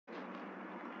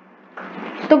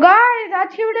तो गाइस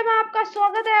आज की वीडियो में आपका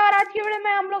स्वागत है और आज की वीडियो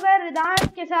में हम लोग है रिदान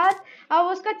के साथ। अब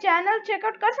उसका चैनल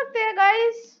चेकआउट कर सकते हैं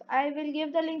guys. I will give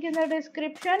the link in the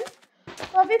description.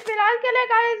 तो अभी फिलहाल के लिए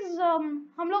गाइस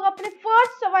हम लोग अपने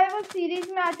फर्स्ट सर्वाइवल सीरीज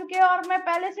में आ चुके हैं और मैं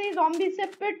पहले से ही ज़ॉम्बी से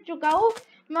पिट चुका हूँ।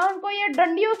 मैं उनको ये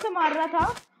डंडियों से मार रहा था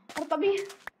और तभी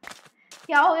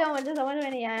क्या हो गया मुझे समझ में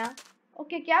नहीं आया।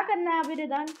 ओके क्या करना है अभी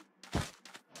रिदान?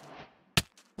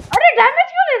 अरे डैमेज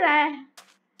क्यों ले रहा है?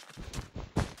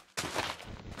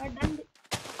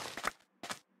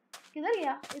 किधर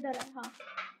गया? इधर है। हाँ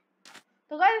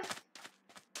तो गाइस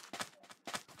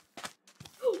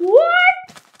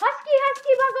व्हाट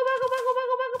हस्की भागो भागो भागो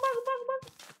भागो भागो भागो भागो भागो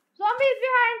ज़ॉम्बीज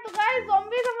बिहाइंड। तो गाइस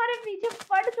ज़ॉम्बीज हमारे पीछे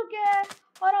पड़ चुके हैं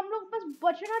और हम लोग बस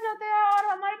बचना चाहते हैं और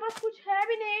हमारे पास कुछ है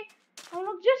भी नहीं। हम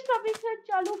लोग जस्ट अभी से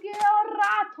चालू किए और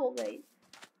रात हो गई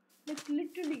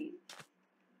लिटरली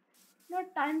ना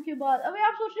टाइम के बाद। अभी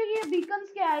आप सोच रहे हैं कि ये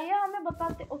बीकन्स क्या है, ये हमें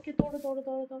बताते। ओके तोड़ो तोड़ो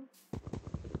तोड़ो तोड़ो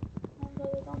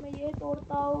देता हूँ। मैं ये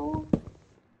तोड़ता हूँ,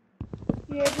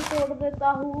 ये भी तोड़ देता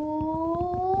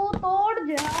हूँ। तोड़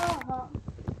जा। हाँ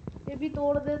ये भी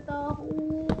तोड़ देता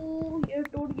हूँ। ये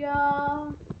टूट गया,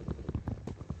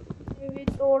 ये भी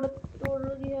तोड़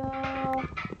गया,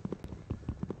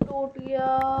 टूट गया,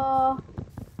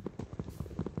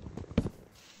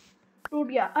 टूट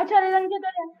गया। अच्छा रिदन की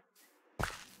तरह।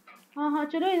 हाँ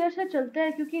चलो इधर से चलते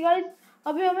हैं क्योंकि गाइस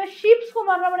अभी हमें शीप्स को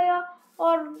मारना पड़ेगा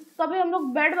और तभी हम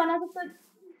लोग बेड बना सकते हैं।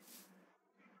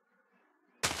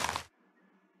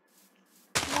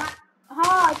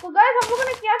 हाँ तो गाइस हम लोगों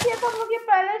ने क्या किया था, हम लोग ये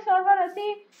पहले सर्वर ऐसे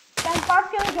ही टाइम पास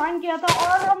के लिए ज्वाइन किया था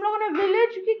और हम लोगों ने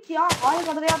विलेज की क्या हाल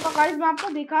कर दिया था गाइस। मैं आपको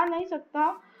दिखा नहीं सकता।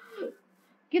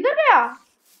 किधर गया?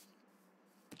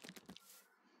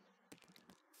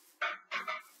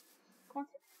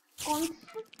 कौन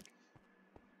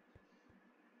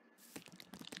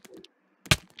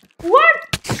व्हाट?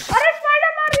 अरे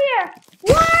स्पाइडर मार रही है।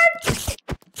 What?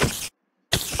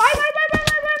 Bye bye bye bye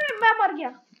bye bye. मैं मर गया।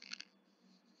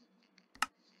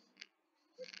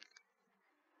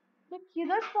 मैं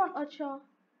किधर स्पॉन? अच्छा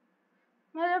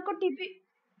मेरे को टीपी।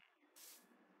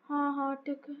 हाँ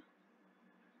ठीक है।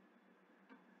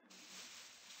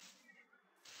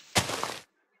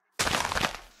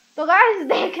 तो गाइस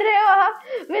देख रहे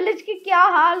हो विलेज की क्या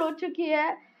हाल हो चुकी है।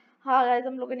 हाँ गाइस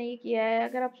हम लोगों ने ये किया है।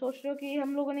 अगर आप सोच रहे हो कि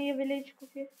हम लोगों ने ये विलेज को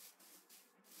किया,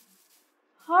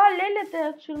 हाँ ले लेते हैं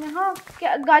एक्चुअल में। हाँ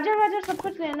क्या गाजर वाजर सब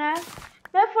कुछ लेना है।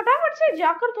 मैं फटाफट से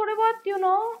जाकर थोड़े बहुत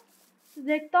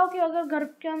देखता हूँ कि अगर घर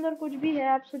के अंदर कुछ भी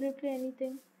है। Absolutely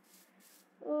anything.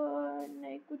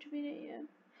 नहीं कुछ भी नहीं है।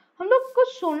 हम लोग को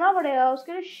सोना पड़ेगा,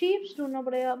 उसके लिए शीप्स ढूंढना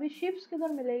पड़ेगा। अभी शीप्स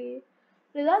किधर मिलेगी?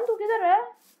 रिदान तू किधर है?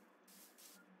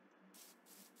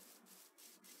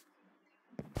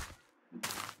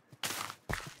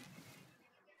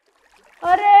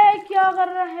 अरे क्या कर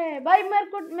रहा है भाई?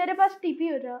 मेरे पास टीपी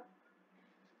हो जा।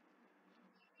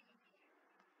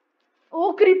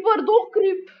 ओ क्रीपर,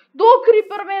 दो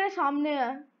क्रीपर मेरे सामने है।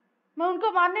 मैं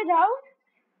उनको मारने जाऊं?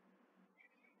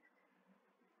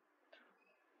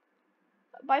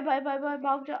 बाय बाय बाय बाय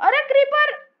भाग जा। अरे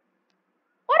क्रीपर!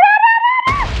 अरे अरे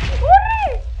अरे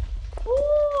अरे ओ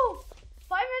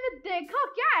भाई मैंने देखा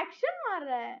क्या एक्शन मार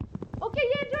रहा है। ओके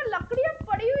ये जो लकड़ियां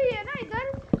पड़ी हुई है ना इधर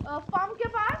फार्म के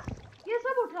पास, ये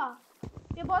सब उठा।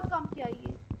 ये बहुत काम किया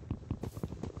ये।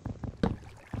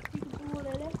 वो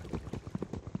ले ले।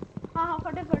 हाँ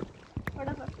फटाफट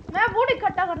मैं वुड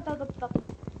इकट्ठा करता हूँ तब तक।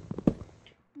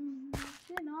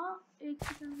 मुझे ना एक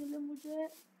सेकंड के लिए मुझे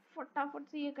फटाफट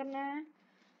से ये करना है।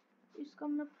 इसका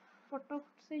मैं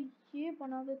फटाफट से ये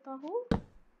बना देता हूँ,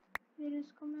 फिर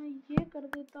इसको मैं ये कर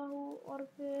देता हूँ और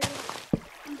फिर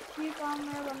इसी का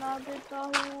मैं बना देता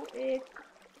हूँ एक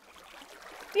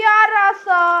प्यारा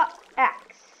सा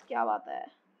एक्स। क्या बात है।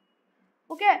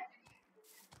 ओके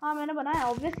हाँ मैंने बनाया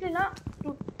ऑब्वियसली ना।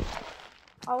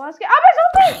 आवाज के अबे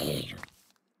ज़ॉम्बी!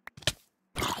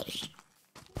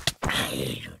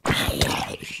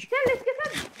 चल इसके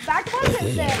साथ बैट बॉल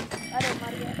खेलते हैं। अरे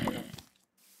मर गया।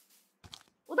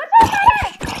 उधर से मारे।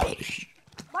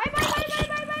 Bye bye bye bye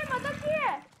bye bye मदद की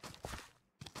है।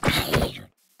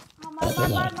 हाँ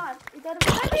मार इधर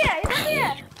भी है।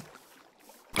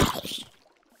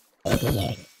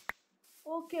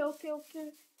 ओके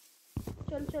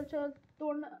चल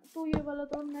तोड़ना। तू ये वाला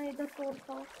तोड़, मैं इधर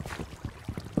तोड़ता हूँ।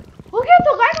 ओके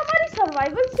तो गाइस हमारी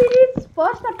सर्वाइवल सीरीज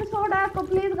फर्स्ट एपिसोड है। तो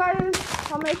प्लीज गाइस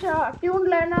हमेशा ट्यून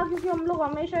लेना क्योंकि हम लोग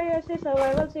हमेशा ही ऐसे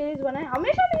सर्वाइवल सीरीज बनाए।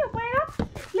 हमेशा नहीं हो पाएगा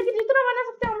लेकिन जितना बना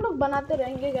सकते हैं हम लोग बनाते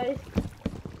रहेंगे गाइस।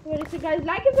 तो गाइस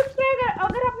लाइक एंड सब्सक्राइब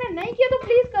अगर आपने नहीं किया तो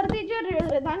प्लीज कर दीजिए।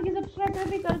 रिदान की सब्सक्राइब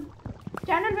भी कर,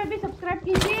 चैनल पे भी सब्सक्राइब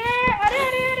कीजिए। अरे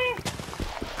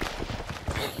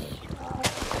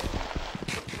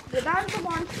वेदांत तो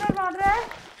मॉन्स्टर मार रहा है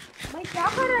भाई, क्या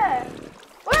कर रहा है?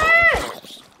 ओए!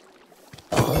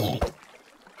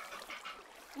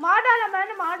 मार डाला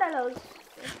मैंने, मार डाला उस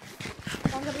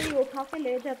उठा के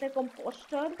ले जाते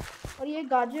कंपोस्टर। और ये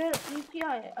गाजर ये क्या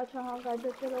है? अच्छा हाँ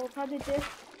गाजर, चलो उठा देते।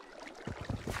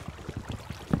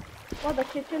 बहुत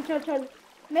अच्छे, चल चल चल।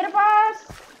 मेरे पास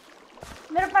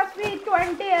भी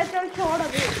 20 है। चल छोड़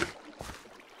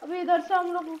अभी इधर से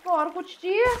हम लोगों को और कुछ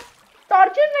चाहिए।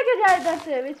 टॉर्चेस लेके जा इधर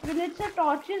से, इस विलेज से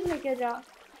टॉर्चेस लेके जा।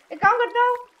 एक काम करता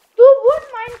हूँ, तू वुड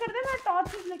माइन कर दे, मैं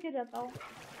टॉर्चेस लेके जाता हूँ।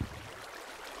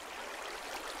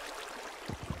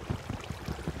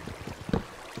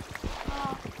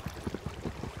 हाँ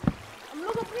हम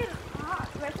लोग अपनी, हाँ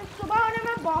वैसे सुबह होने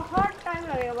में बहुत टाइम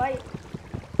लगेगा भाई।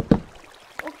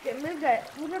 ओके मिल गए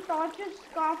मुझे टॉर्चेस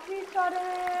काफी सारे।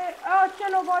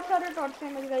 चलो बहुत सारे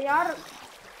टॉर्चेस मिल गए यार।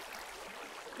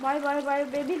 Bye bye bye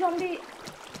baby zombie.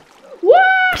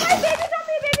 भाई baby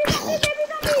zombie, baby zombie, baby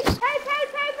zombie. Help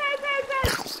help help help help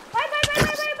help. Bye bye bye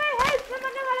bye bye bye help.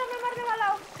 मैं मरने वाला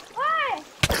हूँ। ओए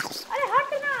अरे हट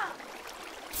ना।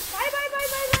 Bye bye bye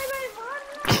bye bye bye.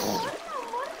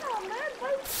 मरना मैं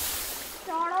भाई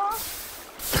चाड़ा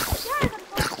क्या है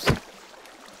करता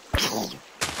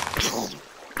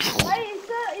भाई।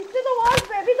 इससे तो बहुत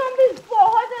बेबी ज़ॉम्बी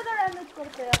बहुत ज्यादा डैमेज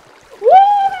करते हैं।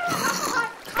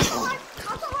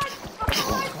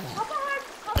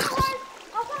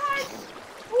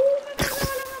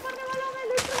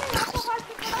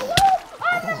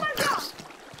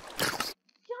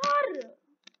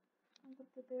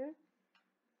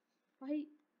 भाई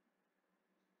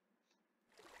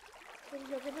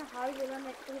जगह में हाल बोला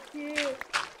नहीं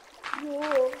वो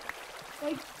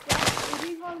भाई क्या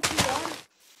बुरी हाल थी यार।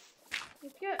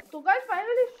 ठीक है तो गाइस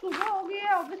फाइनली सुबह हो गई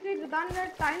है। ऑब्वियसली रिदान ने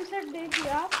टाइम सेट दे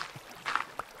दिया।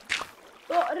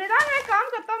 तो रिदान मैं काम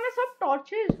करता हूँ, मैं सब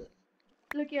टॉर्चेस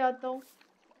लेके आता हूँ।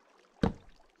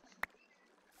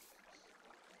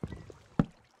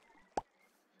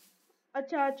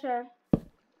 अच्छा अच्छा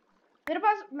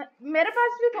मेरे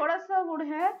पास भी थोड़ा सा वुड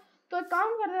है। तो एक काम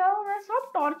कर रहा हूँ, मैं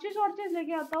सब टॉर्चेस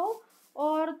लेके आता हूँ।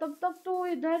 और तब तक तू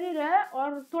इधर ही रह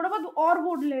और थोड़ा बहुत और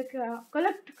वुड लेके आ,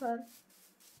 कलेक्ट कर।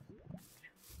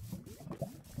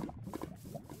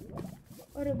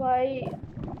 अरे भाई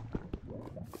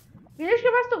विलेज के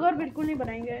पास तो घर बिल्कुल नहीं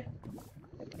बनाएंगे,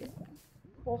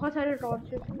 बहुत सारे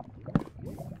टॉर्चेस हैं।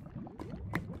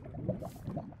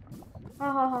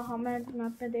 हाँ मैं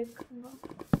मैप पे देखूंगा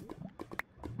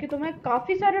कि तुम्हें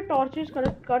काफी सारे टॉर्चेस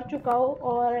कलेक्ट कर चुका हूँ।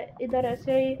 और इधर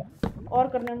ऐसे ही और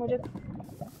करना है मुझे।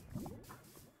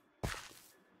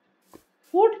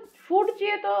 फूड फूड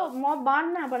चाहिए तो मॉब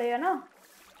बांधना पड़ेगा ना।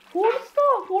 फूड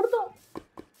तो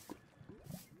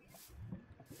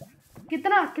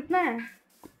कितना कितना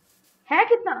है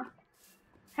कितना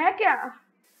है क्या?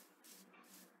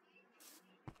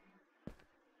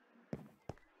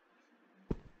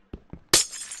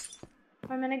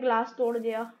 और मैंने ग्लास तोड़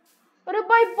दिया। अरे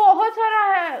भाई बहुत सारा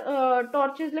है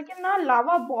टॉर्चेस, लेकिन ना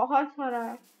लावा बहुत सारा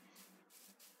है।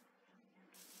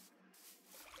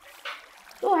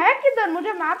 तो है किधर?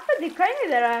 मुझे मैप पे दिखाई नहीं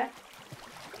दे रहा है।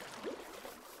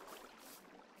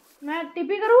 मैं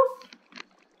टीपी करूं?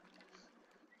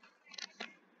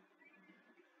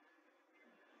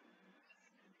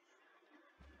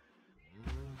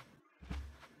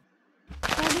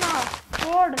 छोड़ना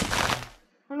छोड़।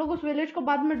 हम लोग उस विलेज को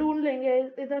बाद में ढूंढ लेंगे,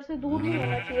 इधर से दूर नहीं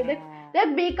होना चाहिए। देख देख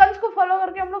बीकन्स को फॉलो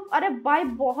करके हम लोग। अरे भाई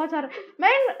बहुत सारा।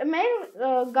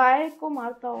 मैं गाय को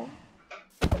मारता हूँ।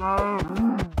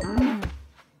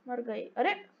 मर गई।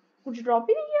 अरे कुछ ड्रॉप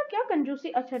ही नहीं किया क्या? कंजूसी।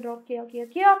 अच्छा ड्रॉप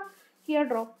किया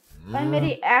ड्रॉप। भाई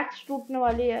मेरी एक्स टूटने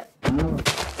वाली है।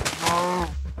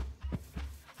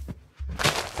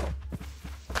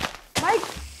 भाई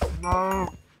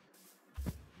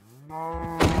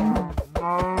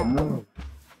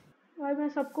भाई मैं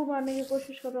सबको मारने की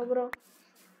कोशिश कर रहा हूँ ब्रो।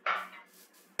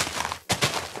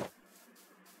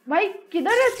 भाई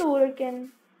किधर है तू?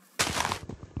 लेकिन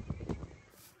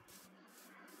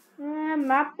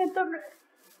मैप पे तो।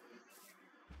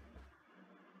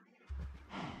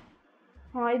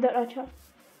 हाँ इधर। अच्छा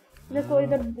देखो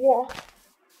इधर।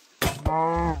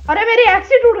 अरे मेरी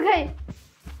एक्स ही टूट गई।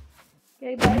 क्या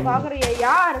इधर भाग रही है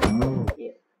यार?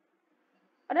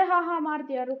 अरे हाँ मार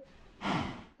दिया। रुक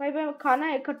भाई मैं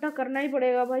खाना इकट्ठा करना ही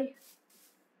पड़ेगा भाई।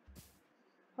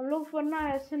 हम लोग वरना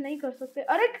ऐसे नहीं कर सकते।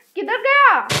 अरे किधर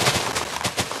गया?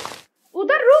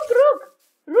 उधर रुक रुक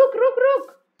रुक रुक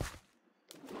रुक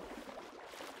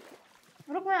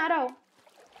रुक मैं आ रहा हूँ।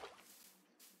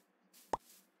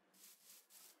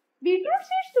 बीटरूट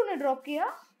सीड्स तूने ड्रॉप किया?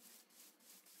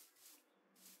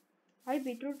 भाई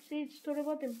बीटरूट सीड्स थोड़े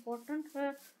बहुत इम्पोर्टेंट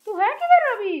है। तू है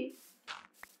किधर अभी?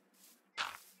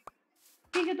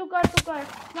 ठीक है तू कर।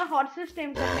 मैं हॉर्सेस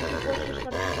टेम करने की कोशिश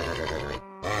करता हूँ।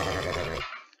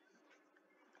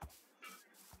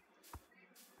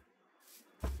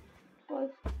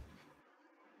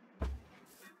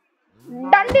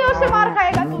 डंडियों से मार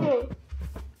खाएगा तू।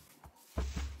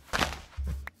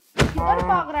 किधर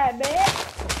भाग रहा है बे?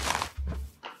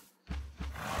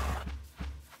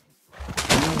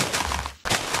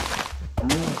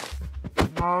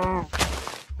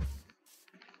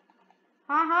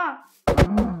 हाँ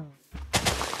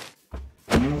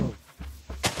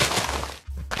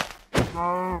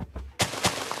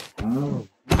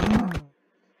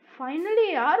फाइनली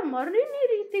यार, मर ही नहीं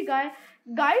रही थी गाय।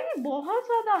 गाय की बहुत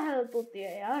ज्यादा हेल्प होती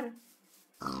है यार।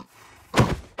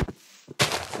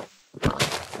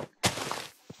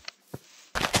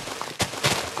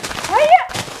 भाई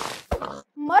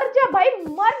मर जा भाई,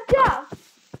 मर जा।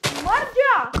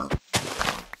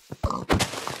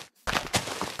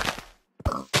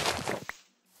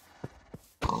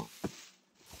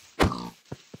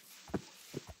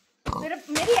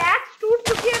 मेरी एक्स टूट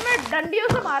चुकी है, मैं डंडियों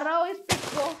से मार रहा हूँ इस पिक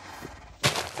को।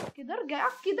 किधर गया,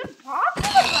 किधर भाग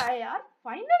रहा है यार?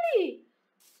 फाइनली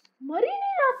मर ही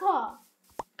नहीं रहा था।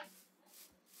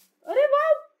 अरे वाह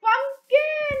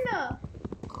पंकिन,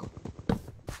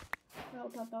 मैं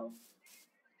उठाता हूँ।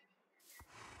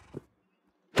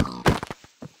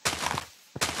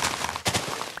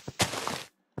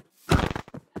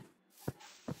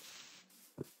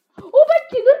 ओ भाई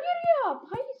किधर गिर गया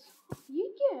भाई? ये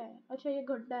क्या है? अच्छा ये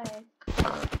गड्ढा है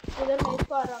इधर। मैं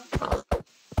इसको आ रहा हूँ।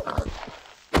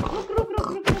 रुक।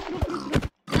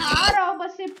 आ रहा हूँ,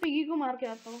 बस से पिगी को मार के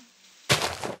आता हूँ।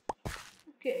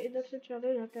 ओके इधर से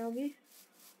चले जाते हैं अभी।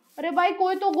 अरे भाई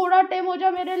कोई तो घोड़ा टेम हो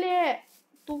जा मेरे लिए।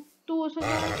 तू हो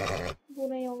सके, वो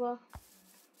नहीं होगा।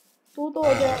 तू तो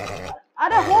हो जा।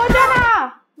 अरे हो जा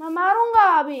ना, मैं मारूंगा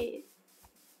अभी।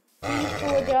 तू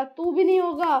हो जा, तू भी नहीं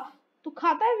होगा। तू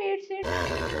खाता है वेट सीड?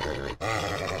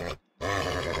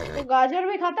 तो गाजर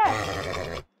भी खाता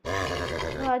है?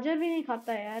 गाजर भी नहीं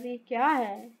खाता है यार, ये क्या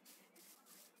है?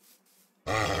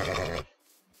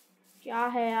 क्या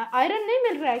है यार? आयरन नहीं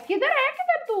मिल रहा है। किधर है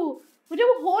किधर तू? मुझे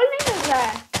वो होल नहीं मिल रहा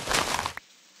है।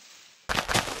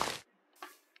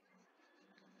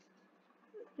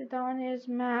 Titan is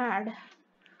mad.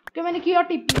 क्या मैंने किया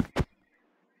टीपी?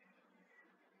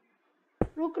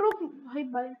 रुक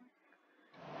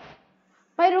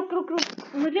भाई रुक।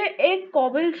 मुझे एक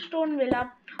कॉबलस्टोन मिला।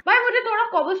 भाई मुझे थोड़ा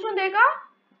कॉबलस्टोन देगा?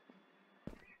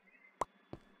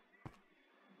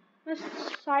 मैं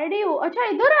साइड ही हूँ। अच्छा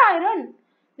इधर है आयरन,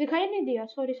 दिखाई नहीं दिया।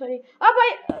 सॉरी। अब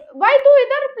भाई तू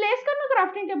इधर प्लेस करना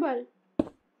क्राफ्टिंग टेबल।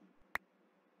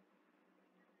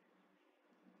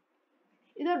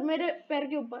 इधर मेरे पैर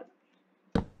के ऊपर।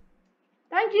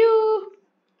 Thank you.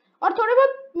 और थोड़े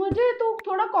बहुत मुझे तो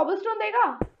थोड़ा कॉबलस्टोन देगा?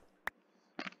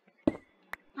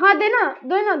 हाँ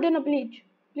देना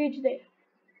प्लीज दे।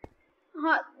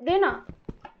 हाँ देना।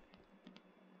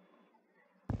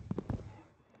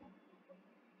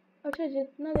 अच्छा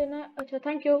जितना देना है। अच्छा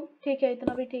थैंक यू। ठीक है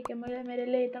इतना भी ठीक है, मेरे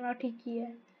लिए इतना ठीक ही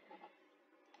है।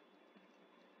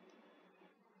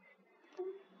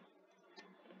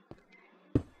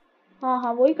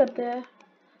 हाँ वही करते हैं।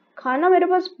 खाना मेरे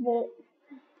पास वो।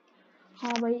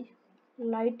 हाँ भाई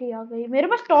लाइट ही आ गई। मेरे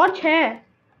पास टॉर्च है।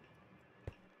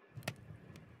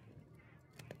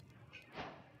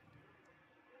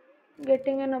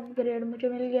 गेटिंग एन अपग्रेड, मुझे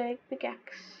मिल गया एक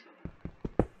पिकैक्स।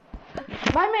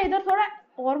 भाई मैं इधर थोड़ा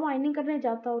और माइनिंग करने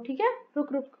जाता हूँ, ठीक है?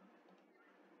 रुक।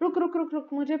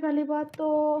 मुझे पहली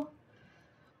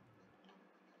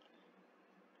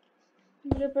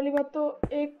बात तो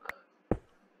एक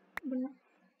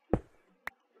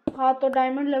हाँ तो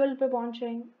डायमंड लेवल पे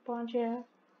पहुंचे हैं।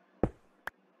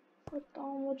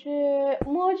 बताओ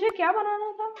मुझे क्या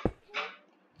बनाना था?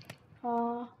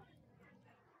 हाँ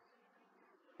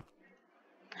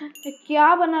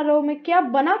क्या बना रहा हूँ मैं? क्या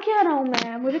बना क्या रहा हूँ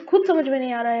मैं? मुझे खुद समझ में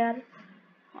नहीं आ रहा यार।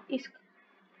 इस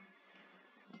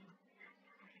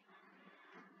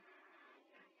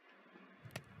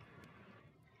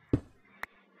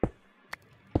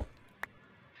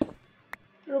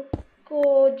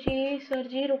रुको जी सर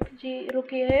जी,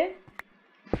 रुकिए।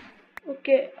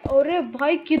 ओके। अरे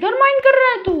भाई किधर माइन कर रहा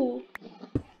है तू?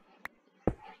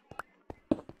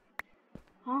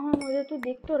 हाँ मुझे तो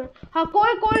देख तो रहा। हाँ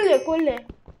कोल ले।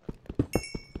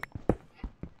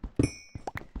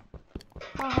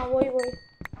 हाँ वही।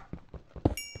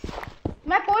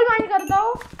 मैं कोल माइन करता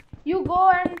हूँ। You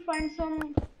go and find some.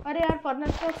 अरे यार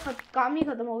फर्नेस का काम ही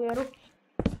खत्म हो गया। रुक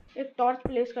एक टॉर्च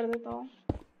प्लेस कर देता हूँ।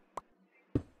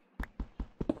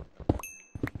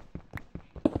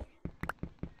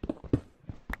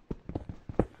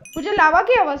 मुझे लावा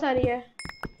की आवाज आ रही है।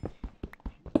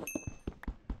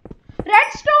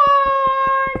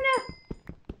 रेडस्टोन।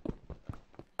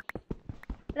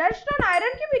 रेडस्टोन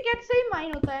आयरन की पिकेट से ही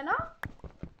माइन होता है ना?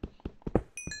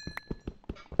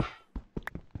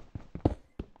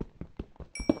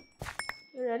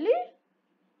 रियली?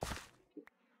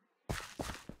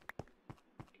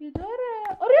 किधर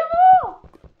है? अरे हो,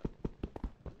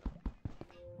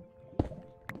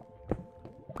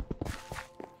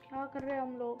 क्या कर रहे हैं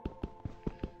हम लोग?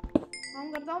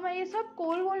 काम करता हूँ मैं, ये सब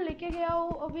कोल वोल लेके गया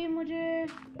हूँ, अभी मुझे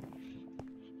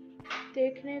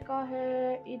देखने का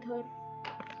है इधर।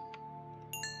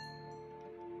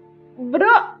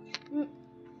 ब्रो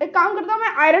एक काम करता हूँ,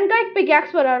 मैं आयरन का एक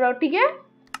पिकैक्स बना रहा हूँ, ठीक है?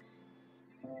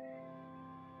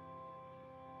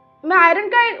 मैं आयरन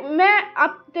का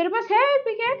आप तेरे पास है एक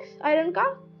पिकैक्स आयरन का?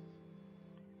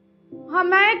 हाँ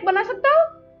मैं एक बना सकता हूँ?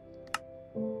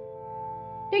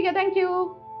 ठीक है, थैंक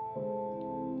यू।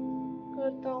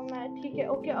 करता हूँ मैं, ठीक है,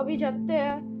 ओके अभी जाते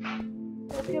हैं।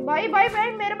 ओके भाई भाई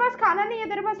भाई, मेरे पास खाना नहीं है,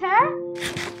 तेरे पास है?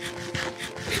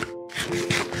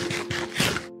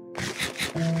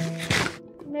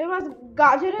 मेरे पास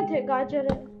गाजर थे,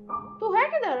 गाजर है। तू है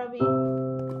किधर अभी?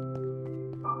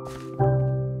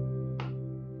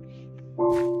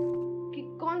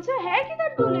 कौन सा है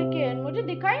किधर तू? लेकिन मुझे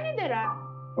दिखाई नहीं दे रहा।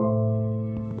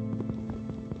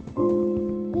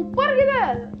 ऊपर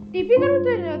किधर? टीपी करूँ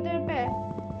तेरे पे?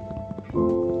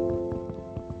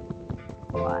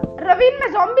 रवीन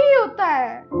में ज़ॉम्बी ही होता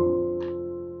है।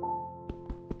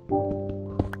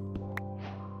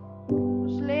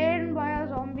 Slain bye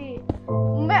zombie.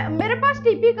 मेरे पास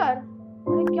टीपी कर।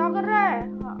 अरे क्या कर रहा है?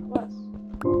 हाँ बस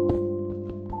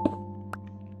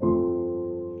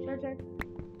चल चल।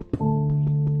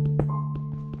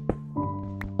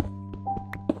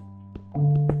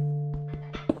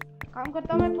 काम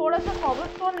करता हूँ मैं, थोड़ा सा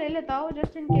कॉबलस्टोन ले लेता हूँ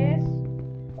जस्ट इन केस।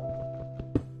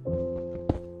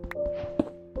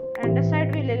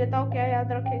 एंडरसाइट भी ले लेता हूँ, क्या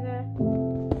याद रखेगा।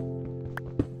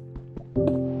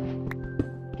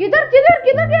 किधर किधर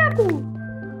किधर गया तू?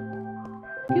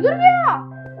 किधर गया?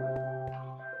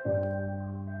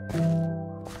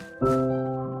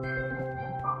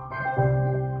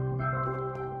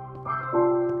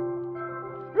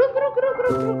 रुक रुक रुक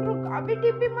रुक रुक रुक, अभी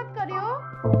टीपी मत करियो,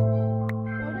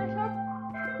 मुझे सब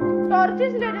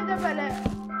टॉर्चेस लेने दे पहले।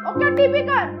 ओके टीपी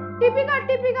कर, टीपी कर,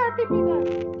 टीपी कर, टीपी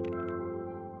कर,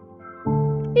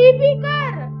 टीपी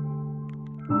कर।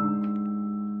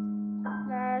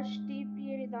 फ्लैश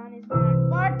टीपी रिदान इज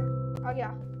बट आ गया।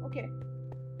 ओके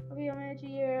अभी हमें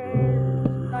चाहिए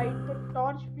लाइट, तो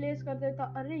टॉर्च प्लेस कर देता।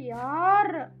 अरे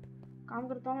यार काम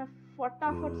करता हूँ मैं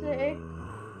फटाफट से, एक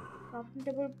क्राफ्टिंग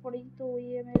टेबल पड़ी तो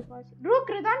वही है मेरे पास।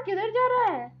 रुक, रिदान किधर जा रहा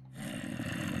है?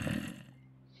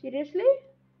 सीरियसली?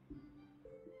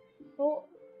 तो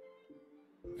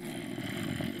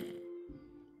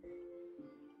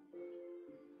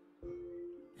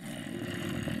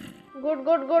गुड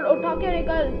गुड गुड, उठा के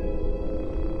निकल।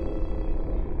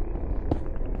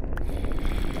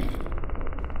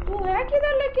 तू है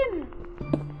किधर लेकिन?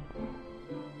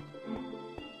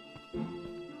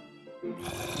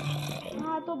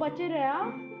 हाँ तो बचे रहे।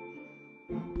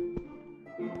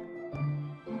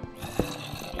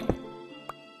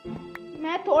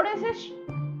 मैं थोड़े से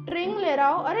स्ट्रिंग ले रहा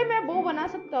हूँ। अरे मैं वो बना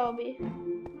सकता हूँ, अभी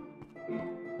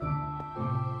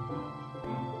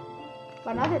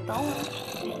बना देता हूँ।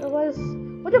 तो बस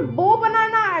मुझे वो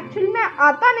बनाना एक्चुअली में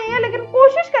आता नहीं है, लेकिन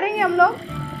कोशिश करेंगे हम लोग।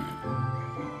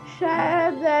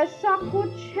 शायद ऐसा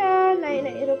कुछ है। नहीं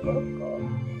नहीं रुको रुको,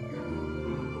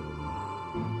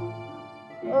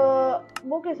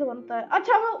 वो कैसे बनता है?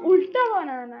 अच्छा मैं उल्टा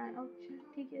बनाना है। अच्छा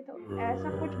ठीक है, तो ऐसा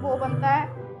कुछ वो बनता है।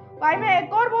 भाई मैं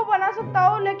एक और वो बना सकता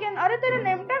हूँ, लेकिन अरे तेरा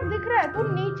नेम टैग दिख रहा है, तू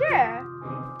नीचे है।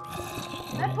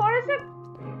 मैं थोड़े से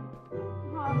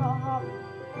हाँ हाँ हाँ,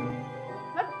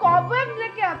 मैं कॉबवेब्स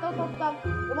लेके आता हूँ तब तक,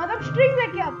 मतलब स्ट्रिंग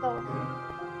लेके आता हूँ।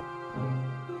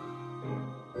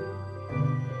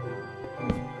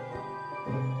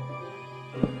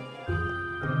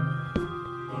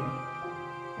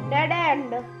 Dead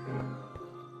and.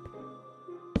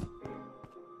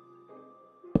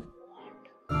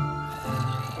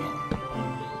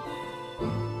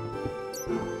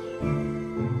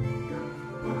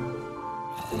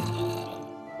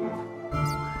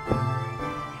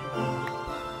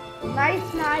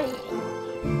 Nice nice.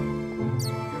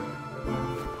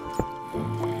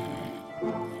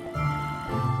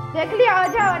 देख लिया, आ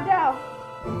जाओ आ जाओ।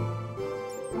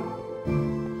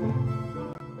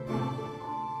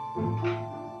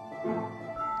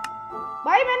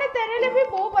 भाई मैंने तेरे लिए भी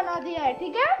बो बना दिया है,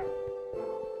 ठीक है?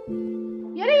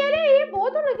 ये बो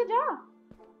तो लेके जा।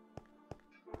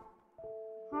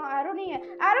 हाँ एरो नहीं है,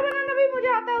 एरो बनाना भी मुझे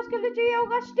आता है। उसके लिए चाहिए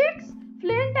होगा sticks,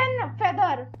 flint and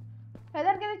feather.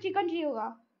 Feather के लिए चिकन चाहिए होगा।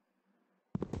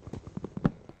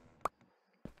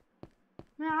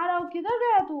 मैं आ रहा हूँ। किधर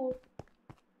गया तू?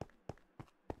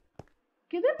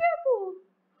 किधर गया तू?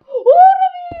 ओ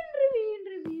रवीन रवीन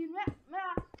रवीन मैं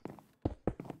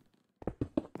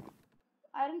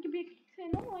आयरन की पिक से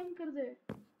ना वाइन कर दे।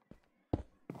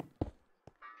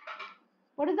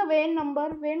 What is the when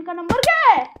number? When का नंबर क्या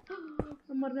है?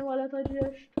 मैं मरने वाला था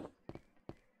जस्ट।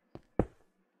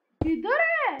 किधर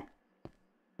है?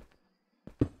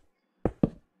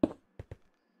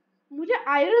 मुझे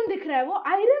आयरन दिख रहा है, वो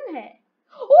आयरन है।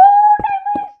 ओ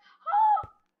डायमंड्स। हाँ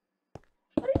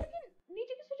अरे लेकिन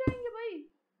नीचे कैसे जाएंगे भाई?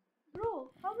 Bro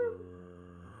how will?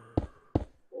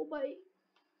 ओ भाई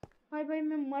भाई भाई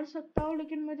मैं मर सकता हूँ,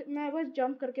 लेकिन मैं बस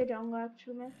जंप करके जाऊंगा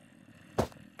एक्चुअली में।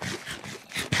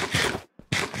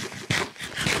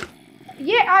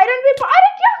 ये आयरन भी अरे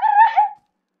क्या कर रहा है?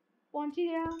 पहुंच ही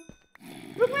गया।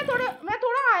 रुक मैं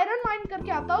थोड़ा आयरन माइन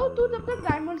करके आता हूँ, तू तब तक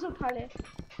डायमंड्स उठा ले।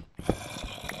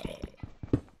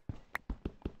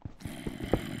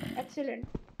 एक्सीलेंट।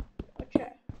 अच्छा है।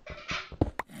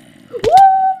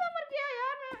 मैं मर गया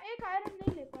यार, मैं एक आयरन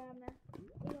नहीं ले पाया मैं।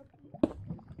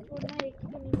 एक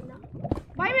तो नहीं मिला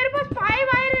भाई मेरे पास 5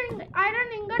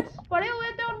 आयरन इंगट्स पड़े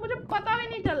हुए थे और मुझे पता भी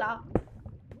नहीं चला।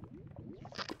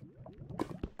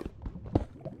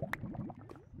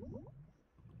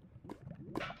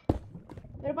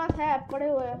 मेरे पास है पड़े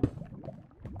हुए हैं।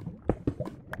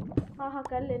 हाँ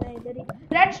कर लेना इधर ही।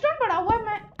 रेडस्टोन पड़ा हुआ है,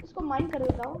 मैं इसको माइन कर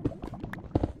देता हूँ।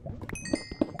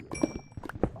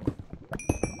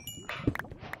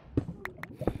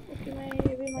 ओके मैं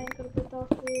ये भी माइन कर देता हूँ।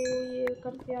 ये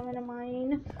कर दिया मैंने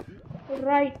माइन।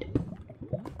 राइट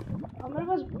अब मेरे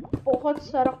पास बहुत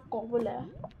सारा कोबल है।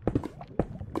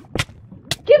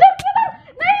 किधर किधर?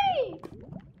 नहीं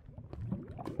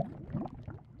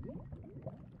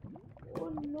ओ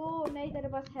नो नहीं, तेरे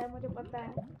पास है मुझे पता है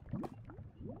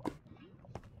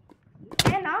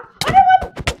ना। अरे मत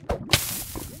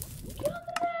क्या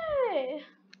कर रहा है?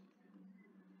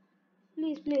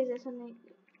 प्लीज प्लीज ऐसा नहीं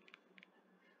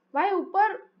भाई।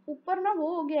 ऊपर ऊपर ना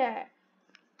वो हो गया है,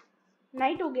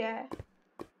 नाइट हो गया है।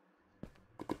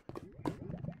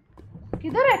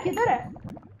 किधर है किधर है?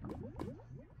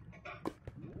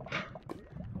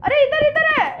 अरे इधर इधर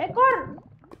है एक और।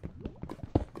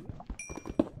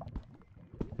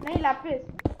 नहीं लैपिस।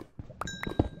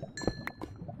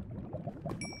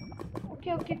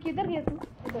 ओके ओके किधर गया तू?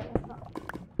 इधर है हाँ।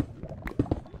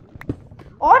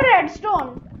 और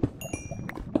रेडस्टोन।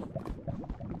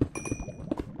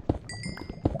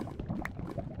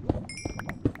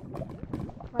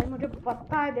 भाई मुझे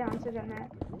पता है ध्यान से जाना है,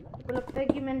 तो लगता है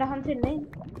कि मैं ध्यान से नहीं।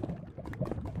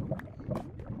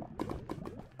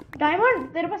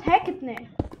 डायमंड तेरे पास है कितने?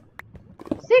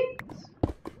 6।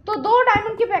 तो 2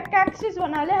 डायमंड की पैक्सिस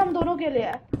बना ले हम दोनों के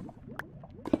लिए।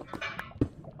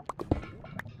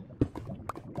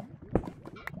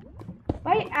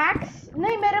 भाई एक्स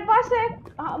नहीं मेरे पास है।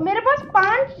 मेरे पास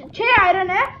 5-6 आयरन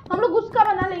है, हम लोग उसका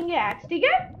बना लेंगे एक्स। ठीक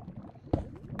है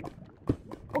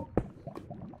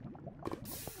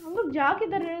हम लोग जा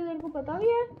किधर रहे तेरे को पता भी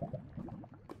है?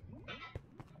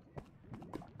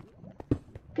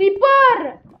 क्रीपर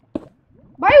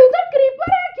भाई उधर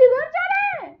क्रीपर है, किधर जा रहा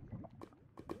है?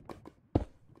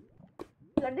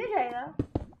 लड़ने जाएगा?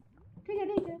 ठीक है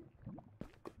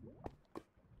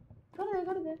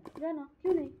कर दे जाना,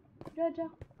 क्यों नहीं? जा जा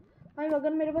भाई।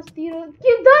 अगर मेरे पास तीर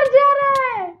किधर जा रहा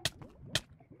है?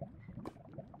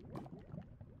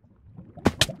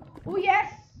 ओ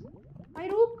यस भाई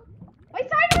रुक भाई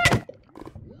साइड में।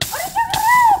 अरे क्या कर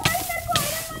रहा है भाई? मेरे को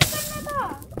आयरन माइन करना था।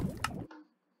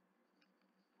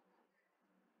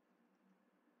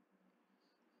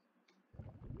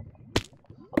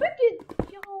 अबे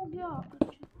क्या हो गया?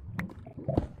 अच्छा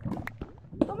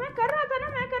तो मैं कर रहा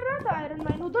था आयरन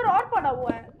माइन। उधर और पड़ा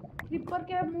हुआ है क्रीपर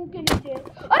के मुंह के नीचे।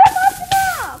 अरे मत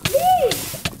ना प्लीज।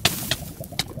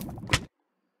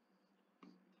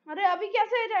 अरे अभी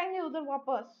कैसे जाएंगे उधर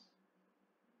वापस?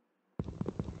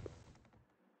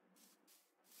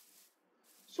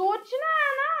 सोचना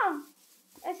है ना,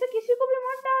 ऐसे किसी को भी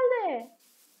मत डाल दे।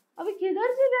 अभी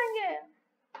किधर से जाएंगे?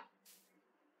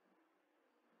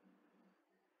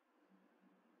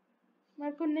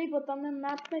 मेरे को नहीं पता, मैं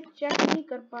मैप में चेक नहीं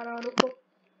कर पा रहा। रुको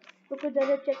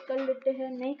जरा चेक कर लेते हैं।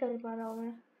 नहीं कर पा रहा हूँ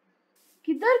मैं।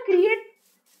 किधर क्रिएट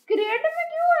में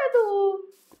क्यों है तू?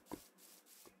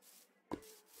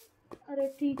 अरे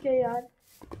ठीक है यार,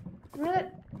 मैं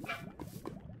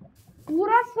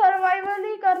पूरा सर्वाइवल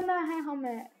ही करना है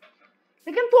हमें,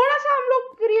 लेकिन थोड़ा सा हम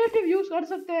लोग क्रिएटिव यूज कर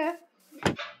सकते हैं।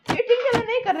 चीटिंग के लिए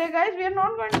नहीं कर रहे guys. We are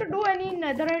not going to do any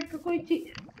netherite कोई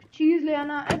चीज ले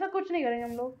आना, ऐसा कुछ नहीं करेंगे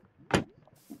हम लोग।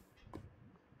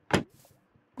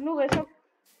 लोग ऐसा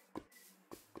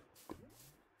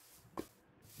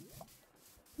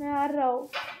मैं आ रहा हूँ,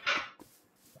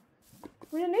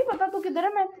 मुझे नहीं पता तू किधर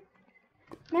है।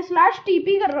 मैं स्लैश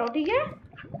टीपी कर रहा हूँ, ठीक है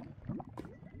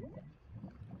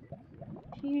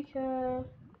ठीक है।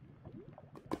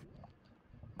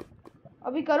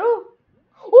 अभी करूँ?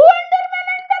 ओ एंडरमैन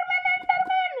एंडरमैन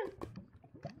एंडरमैन,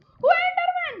 ओ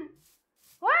एंडरमैन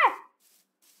ओए,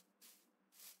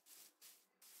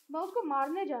 मैं उसको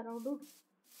मारने जा रहा हूँ डूड।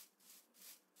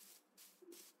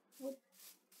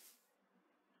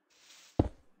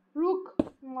 रुक,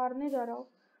 मारने जा रहा हूँ,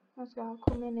 मैं उसकी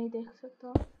आंखों में नहीं देख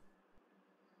सकता।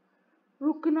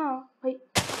 रुकना भाई।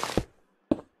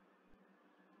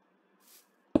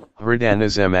 Herdana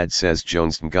Zemad says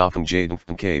Jones Ngafung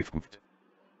Jaden Cave.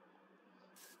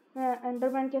 मैं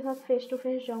एंडरमैन के साथ फेस टू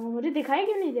फेस जाऊंगा। मुझे दिखाई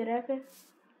क्यों नहीं दे रहा है फिर?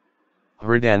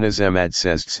 Herdana Zemad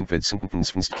says Sinfid Sinfid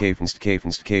Cavenst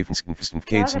Cavenst Cavenst Cavenst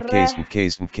Cavenst Cavenst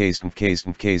Cavenst Cavenst Cavenst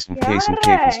Cavenst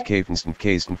Cavenst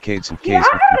Cavenst Cavenst Cavenst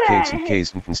Cavenst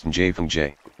Cavenst Cavenst Javung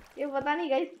J. ये पता नहीं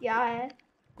गाइस क्या है।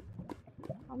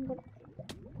 हम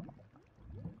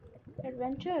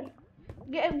एडवेंचर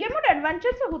गेम मोड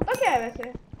एडवेंचर से होता क्या है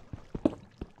वैसे?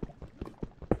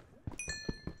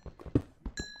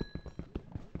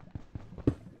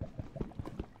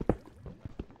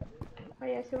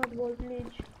 भाई ऐसे मत बोल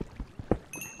प्लीज।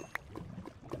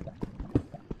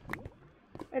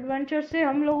 एडवेंचर से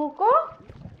हम लोगों को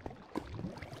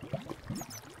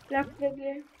लेफ्ट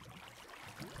लगे।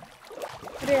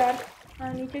 अरे यार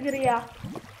हाँ नीचे गिर गया।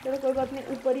 चलो कोई बात नहीं,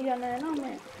 ऊपर ही जाना है ना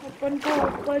हमें। अपन को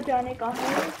ऊपर जाने का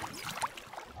है,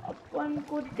 अपन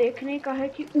को देखने का है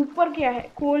कि ऊपर क्या है।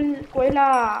 कोयला,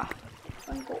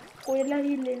 अपन को कोयला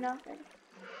ही लेना है।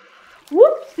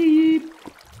 वुप्सी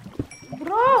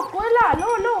ब्रो, कोयला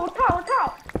लो लो, उठाओ उठाओ।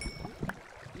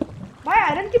 भाई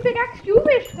आयरन की पिकैक्स क्यों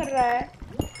वेस्ट कर रहा है?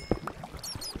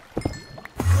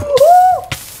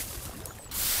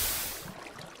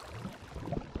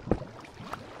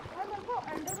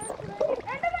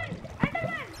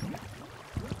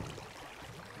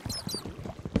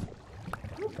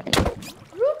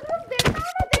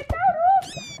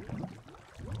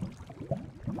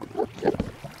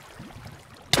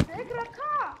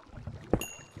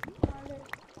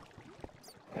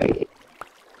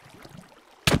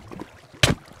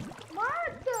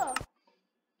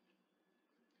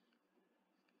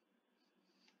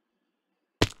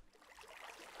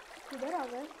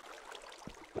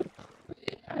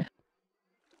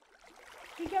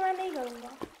 ठीक है मैं नहीं करूंगा।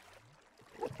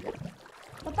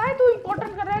 पता है तू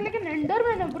इम्पोर्टेंट कर रहा है, लेकिन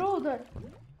एंडरमैन है ब्रो उधर।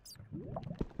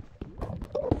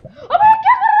 अबे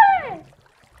क्या कर रहा है?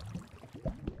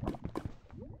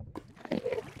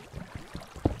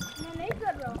 मैं नहीं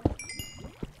कर रहा हूँ,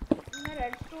 मैं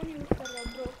रेडस्टोन यूज कर रहा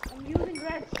हूँ bro. I am using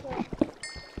redstone.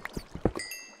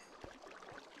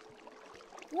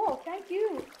 वो थैंक यू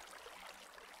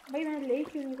भाई, मैं ले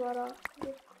क्यों नहीं पा रहा?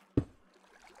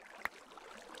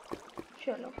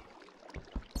 चलो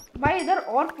भाई इधर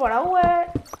और पड़ा हुआ है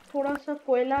थोड़ा सा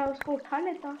कोयला, उसको उठा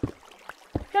लेता।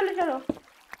 चलो चलो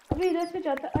अभी इधर से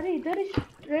जाता। अरे इधर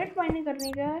स्ट्रेट माइनिंग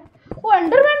करनी का है। वो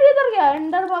एंडरमैन किधर गया?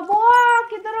 एंडर बाबुआ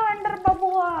किधर हो? एंडर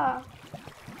बाबुआ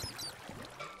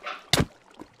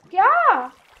क्या?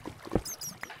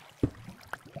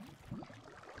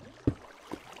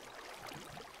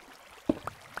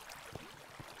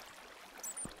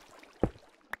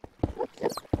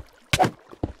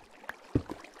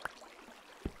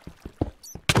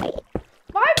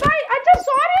 भाई भाई अच्छा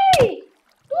सॉरी,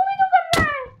 तू भी तो कर रहा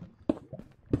है।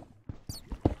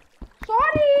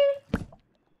 सॉरी,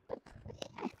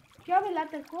 क्या मिला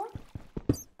तेरे को?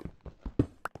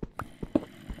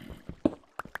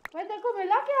 भाई तेरे को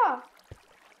मिला क्या?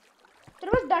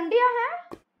 तेरे पास डंडियां हैं?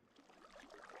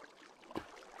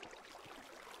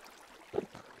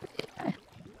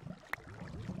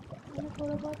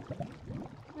 थोड़ा बहुत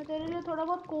मैं तेरे लिए थोड़ा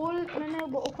बहुत कोल, मैंने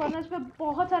फर्नेस पे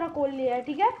बहुत सारा कोल लिया है,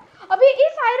 ठीक है। अभी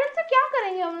इस आयरन से क्या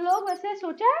करेंगे हम लोग? वैसे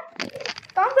सोचा है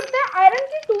काम करते हैं, आयरन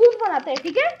की टूल्स बनाते हैं,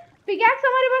 ठीक है। पिकैक्स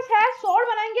हमारे पास है, सॉर्ड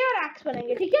बनाएंगे और एक्स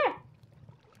बनाएंगे, ठीक है।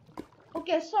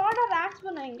 ओके सॉर्ड और एक्स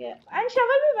बनाएंगे एंड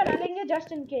शवल भी बना लेंगे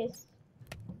जस्ट इन केस,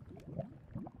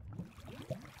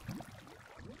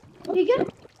 ठीक है।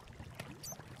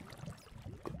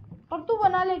 और तू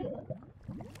बना ले,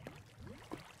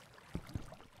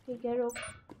 ठीक है। रुक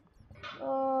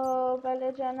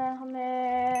पहले जाना है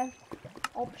हमें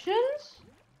ऑप्शंस,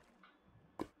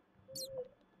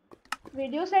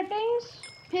 वीडियो सेटिंग्स,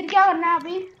 फिर क्या करना है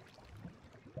अभी?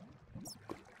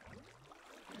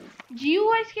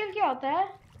 GUI स्केल क्या होता है?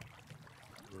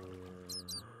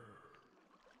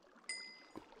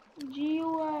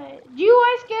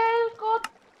 GUI स्केल को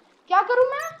क्या करूं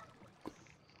मैं?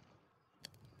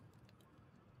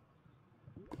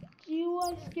 जीवा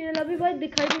स्केल अभी भाई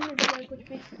दिखाई भी नहीं दे रहा है कुछ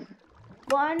भी।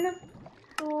 1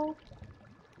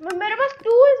 2 मेरे पास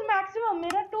 2 इज मैक्सिमम,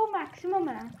 मेरा 2 मैक्सिमम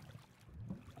है।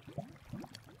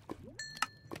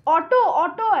 ऑटो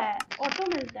है, ऑटो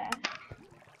मिलता है।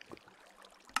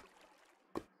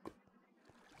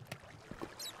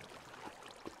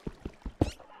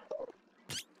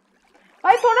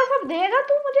 भाई थोड़ा सा देगा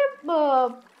तू मुझे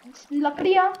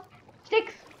लकड़ियां,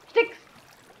 स्टिक्स।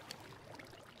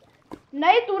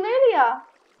 नहीं तूने लिया,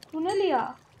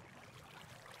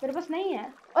 मेरे पास नहीं है।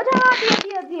 अच्छा हाँ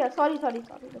दिया। सॉरी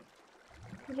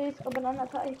मुझे इसका बनाना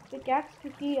था, इस पे कैक्स,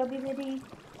 क्योंकि अभी मेरी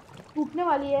टूटने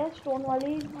वाली है स्टोन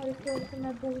वाली, और इसकी वजह से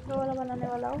मैं दूसरा वाला बनाने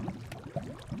वाला हूँ।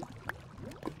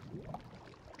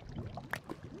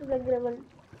 ग्रेवल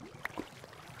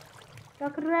क्या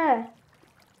कर रहा है?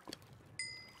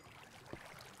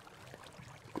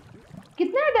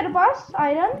 कितना है तेरे पास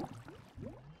आयरन?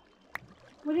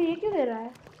 मुझे ये क्यों दे रहा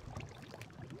है?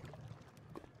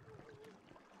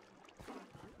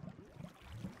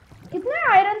 कितना है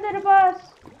आयरन तेरे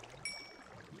पास?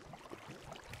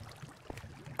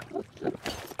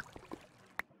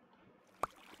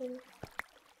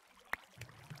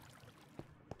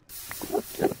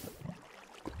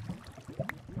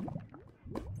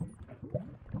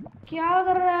 क्या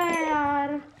कर रहा है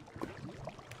यार?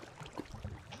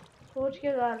 सोच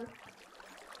के कर।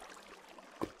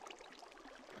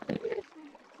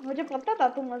 मुझे पता था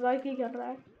तू मजाक ही कर रहा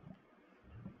है।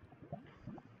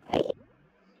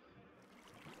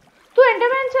 तू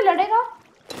एंडरमैन से लड़ेगा?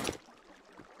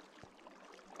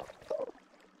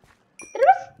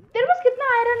 तेरे पास कितना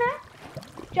आयरन है?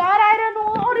 4 आयरन हो,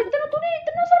 और तूने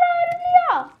इतना सारा आयरन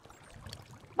लिया?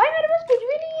 भाई मेरे पास कुछ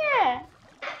भी नहीं है।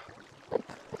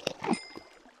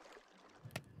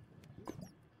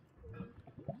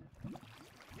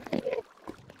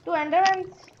 तू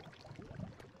एंडरमैन,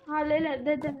 हाँ ले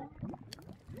दे देना।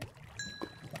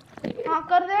 हाँ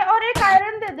कर दे, और एक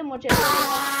आयरन दे दे मुझे।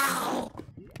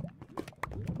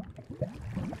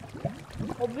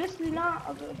 ऑब्वियसली ना,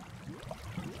 अगर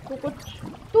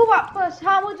तू वापस,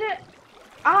 हाँ मुझे,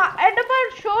 हाँ एड पर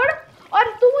छोड़,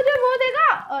 और तू मुझे वो देगा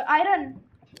आयरन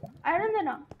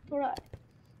देना थोड़ा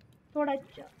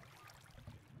अच्छा।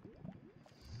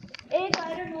 एक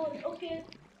आयरन और, ओके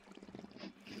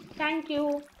थैंक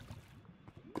यू।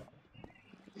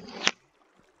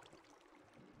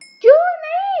 क्यों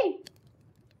नहीं?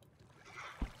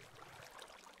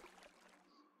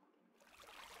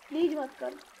 प्लीज मत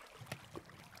कर।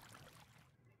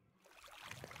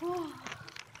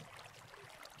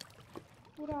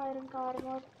 पूरा आयरन का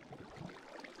आर्मर,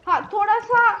 हाँ थोड़ा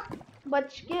सा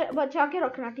बचा के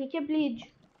रखना, ठीक है प्लीज।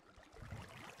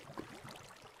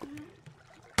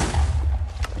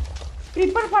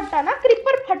 क्रीपर फटा ना,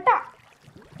 क्रीपर फटा,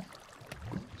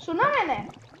 सुना मैंने।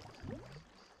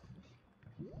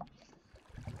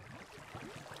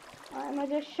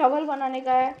 मुझे शवल बनाने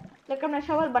का है, लेकिन मैं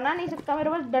शवल बना नहीं सकता, मेरे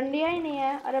पास डंडिया ही नहीं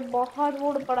है। अरे बहुत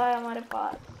वुड पड़ा है हमारे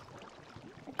पास।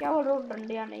 क्या बोल रहा हूँ,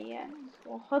 डंडिया नहीं है,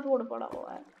 बहुत वुड पड़ा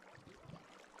हुआ है।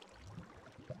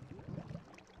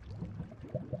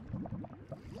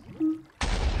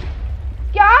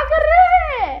 क्या कर रहे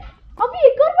हैं? अभी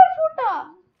एक और बार फूटा।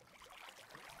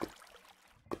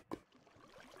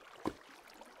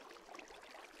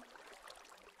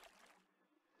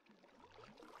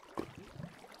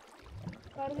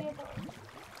 कर दिया तो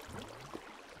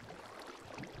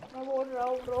मैं बोल रहा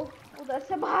हूँ ब्रो, उधर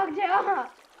से भाग जा।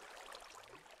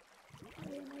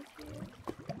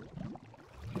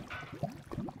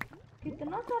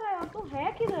 कितना सारा है तो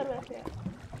है किधर वैसे?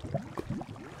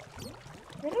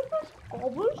 मेरे पास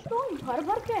कोबलस्टोन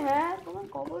भर के है, तो मैं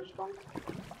कोबलस्टोन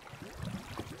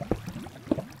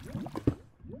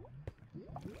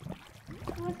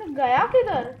वैसे गया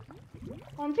किधर?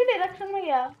 कौन सी डायरेक्शन में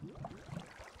गया?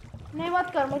 नहीं मत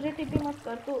कर, मुझे टीपी मत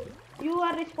कर तू, यू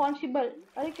आर रिस्पॉन्सिबल।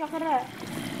 अरे क्या कर रहा है?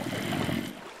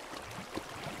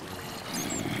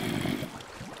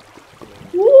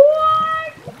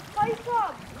 भाई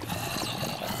साहब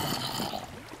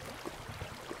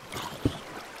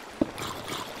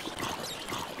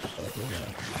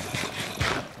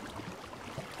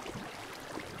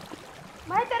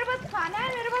भाई तेरे पास खाना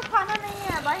है, मेरे पास खाना नहीं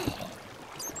है भाई।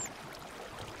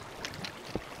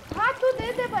 हाँ तू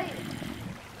दे दे भाई,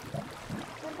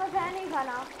 मेरे पास है नहीं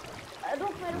खाना।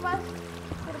 रुक, मेरे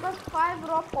पास 5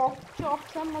 रॉ पॉक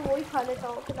चॉप्स है, मैं वही खा लेता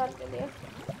हूँ फिलहाल के लिए।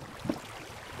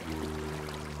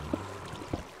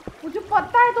 मुझे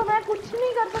पता है तो मैं कुछ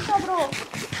नहीं कर सकता ब्रो।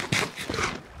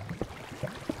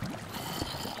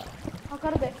 हाँ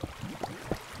कर दे।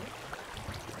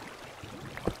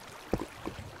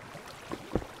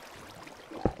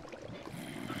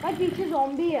 भाई पीछे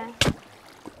ज़ॉम्बी है।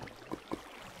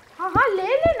 हाँ ले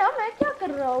लेना, मैं क्या कर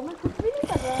रहा हूँ, मैं कुछ भी नहीं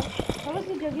कर रहा, मैं बस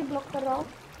ये जगह ब्लॉक कर रहा हूँ।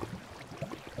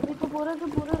 अभी तो पूरे के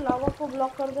पूरे लावा को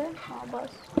ब्लॉक कर दे। हाँ बस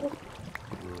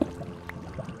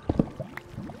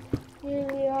ये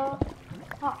लिया।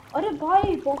 हाँ अरे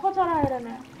भाई बहुत सारा आयरन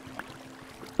है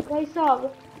भाई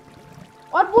साहब,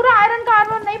 और पूरा आयरन का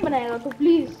आर्मर नहीं बनाएगा तो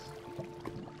प्लीज।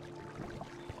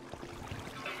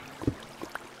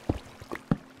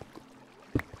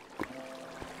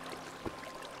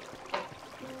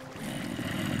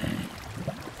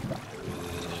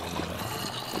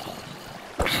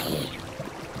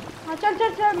 हाँ चल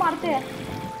चल चल मारते हैं।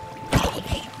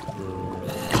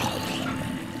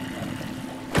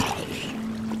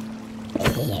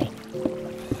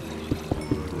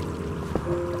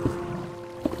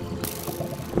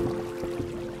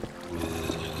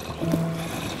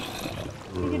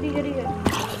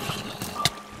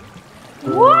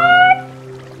 What?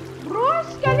 Bro,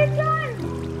 skeleton!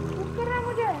 Shoot कर रहा है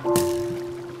मुझे।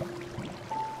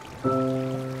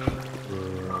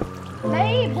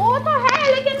 नहीं वो तो है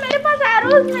लेकिन मेरे पास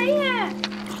एरोज नहीं है।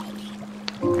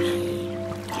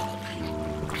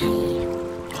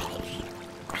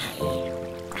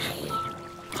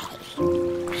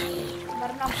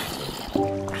 मरना।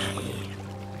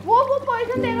 वो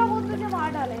पॉइजन देगा, वो तुझे मार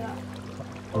डालेगा।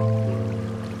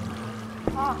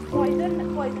 हाँ पॉइजन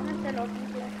से लौटने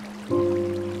के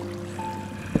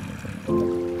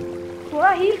थोड़ा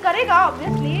हील करेगा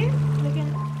ऑब्वियसली, लेकिन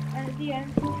एट द एंड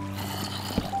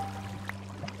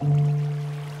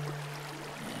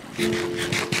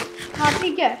हाँ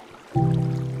ठीक है।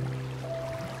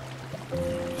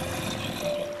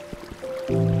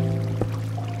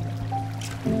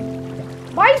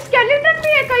 भाई स्केलेटन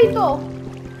भी है कहीं तो।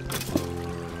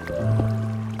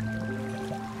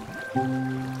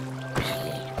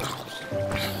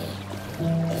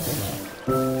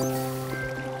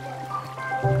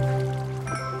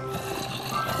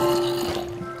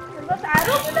 बस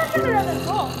एरो किधर से मिला तेरे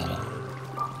को?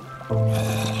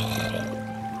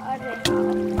 अरे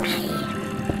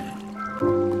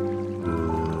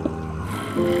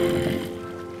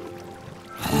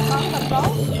काम करता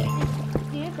हूँ,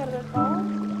 ये कर देता हूँ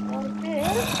और फिर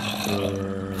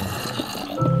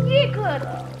ये कर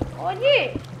और ये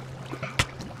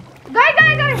गाय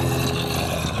गाय गाय।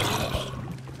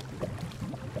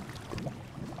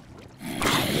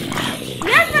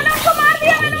 यस मैंने उसको मार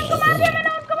दिया, मैंने उसको मार दिया, मैंने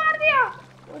उसको मार दिया।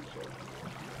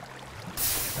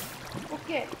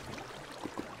 ओके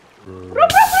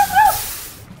रुक रुक रुक रुक,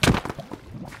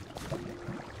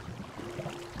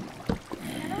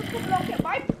 मैंने उसको ब्लॉक किया।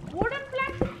 भाई वुडन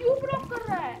प्लैंक से क्यों ब्लॉक कर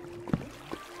रहा है?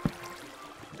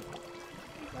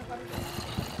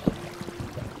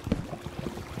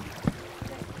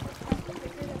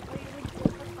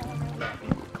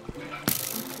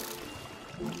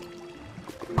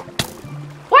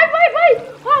 भाई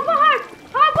हाँ बाहर,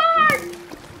 हाँ बाहर।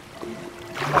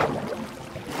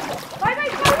 भाई कहीं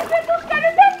पे तो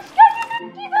स्केलेटन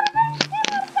की मरता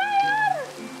है यार।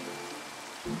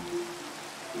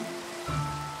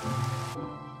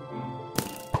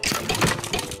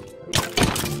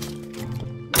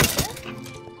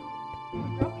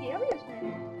 ड्रॉप किया भी उसने।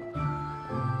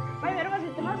 भाई मेरे पास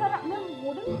इतना सारा, मैं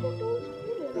वुडन के टूल्स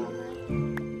क्यों ले रहा हूँ?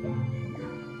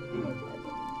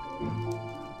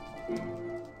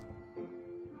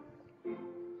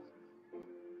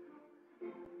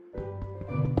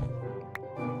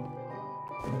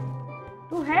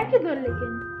 तो है किधर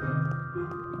लेकिन?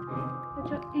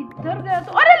 अच्छा इधर गया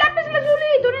तो, अरे लैपिस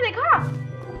लजूली तूने देखा?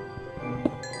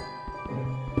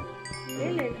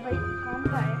 ले भाई काम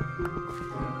का है।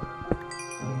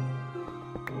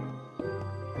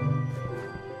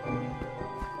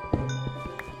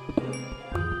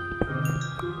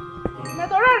 मैं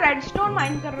थोड़ा रेडस्टोन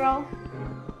माइन कर रहा हूँ।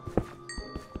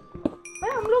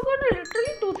 भाई हम लोगों ने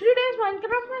लिटरली 2-3 डेज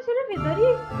माइनक्राफ्ट में सिर्फ इधर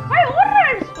ही। भाई और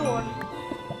रेडस्टोन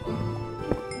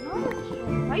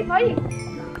भाई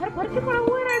घर भर के पड़ा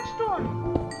हुआ है रेडस्टोन।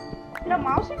 मेरा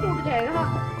माउस ही टूट जाएगा।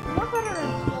 क्या कर रहा है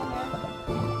रेडस्टोन?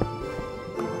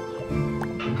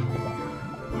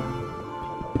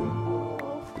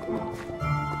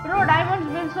 ब्रो डायमंड्स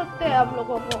मिल सकते हैं आप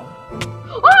लोगों को।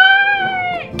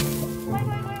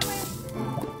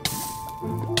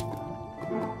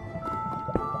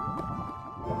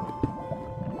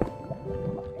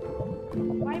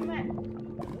 भाई मैं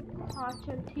हाँ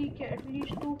चल ठीक है,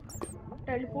 एटलीस्ट तू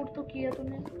टेलीपोर्ट तो किया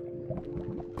तूने।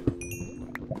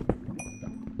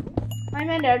 भाई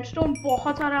मैं रेडस्टोन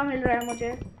बहुत सारा मिल रहा है मुझे।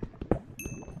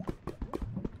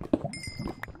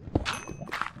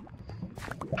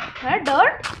 है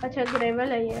डर्ट? अच्छा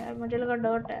ग्रेवल है ये, मुझे लगा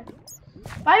डर्ट है।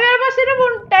 भाई मेरे पास सिर्फ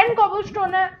 10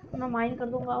 कॉबलस्टोन है, मैं माइन कर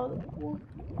दूंगा।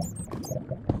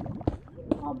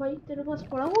 हाँ भाई तेरे पास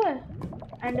पड़ा हुआ है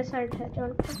एंडेसाइट है,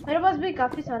 चल मेरे पास भी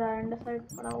काफी सारा एंडेसाइट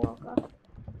पड़ा हुआ का।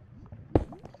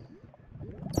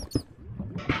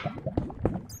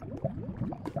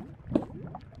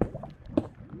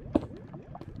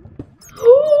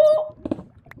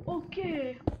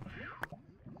 ओके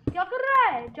क्या कर रहा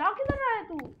है, जा किधर रहा है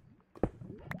तू?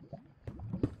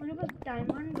 मुझे बस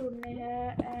डायमंड ढूंढने हैं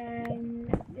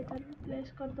एंड इधर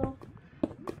प्लेस कर दो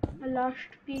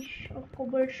लास्ट पीस ऑफ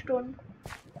कोबलस्टोन।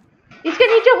 इसके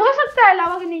नीचे हो सकता है,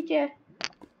 लावा के नीचे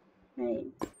नहीं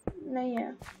नहीं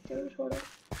है, चलो छोड़ो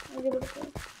आगे बढ़ते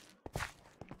हैं।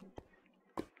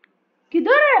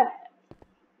 किधर है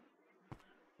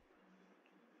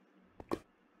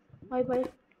भाई भाई?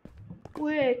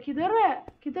 ओए किधर है,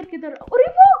 किधर किधर? अरे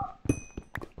वो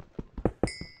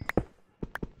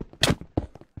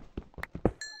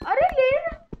अरे ले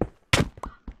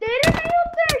तेरे नहीं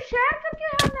होते, शेयर करके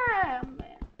आना है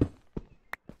हमें,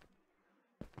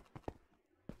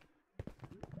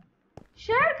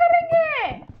 शेयर करेंगे।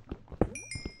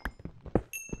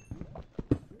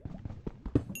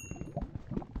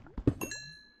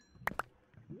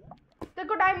 तेरे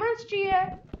को डायमंड्स चाहिए,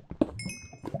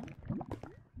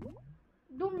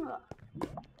 दूंगा।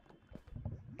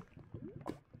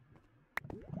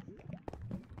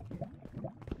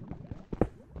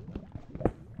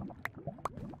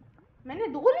 मैंने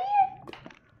 2 लिए।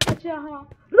 अच्छा हाँ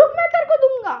रुक, मैं तेरे को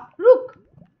दूंगा, रुक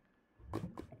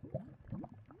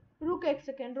रुक 1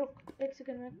 सेकेंड, रुक 1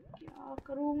 सेकेंड, मैं क्या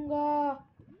करूंगा?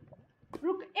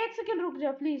 रुक 1 सेकेंड, रुक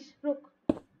जा प्लीज, रुक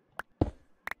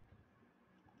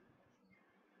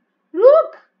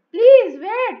रुक प्लीज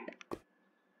वेट।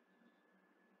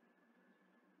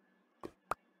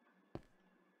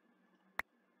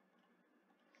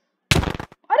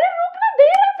 अरे रुक ना, दे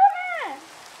रहा था मैं।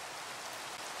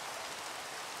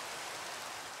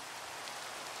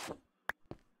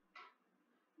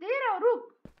 दे रहा हूँ, रुक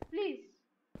प्लीज।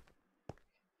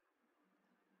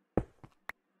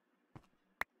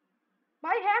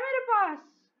 भाई है मेरे पास।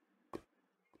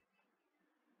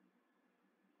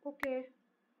 Okay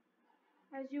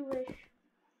as you wish.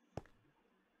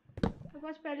 मेरे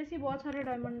पास पहले से बहुत सारे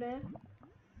डायमंड है।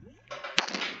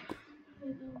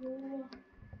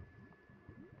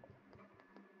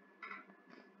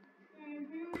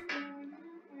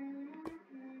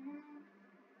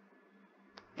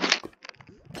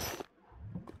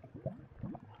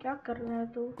 क्या कर रहा है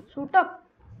तू? Suit up,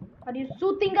 are you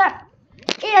shooting up?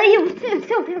 A R you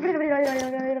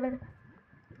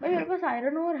भाई मेरे पास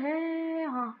आयरन और है,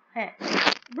 हाँ है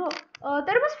ब्रो।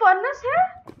 तेरे पास फर्नेस है?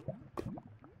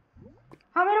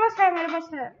 हाँ मेरे पास है, मेरे पास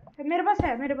है, मेरे पास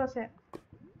है, मेरे पास है।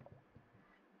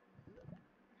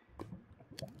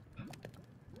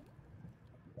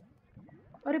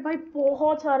 अरे भाई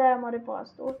बहुत सारा है हमारे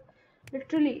पास तो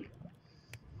लिटरली।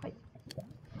 भाई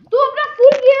तू अपना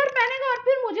फुल गियर पहनेगा और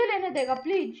फिर मुझे लेने देगा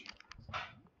प्लीज।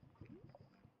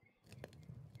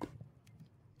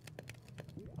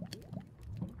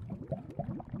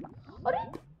 अरे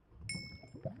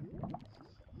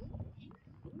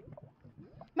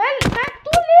मैं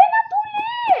तू ले ना, तू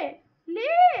ले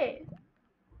ले।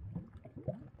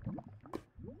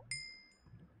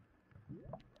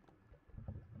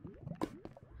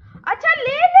 अच्छा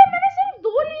ले ले, मैंने सिर्फ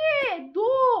 2 लिए, 2।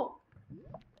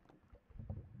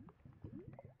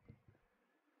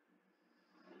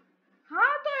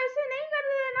 हाँ तो ऐसे नहीं कर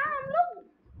रहे ना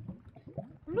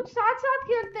हम लोग साथ साथ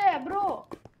खेलते हैं ब्रो।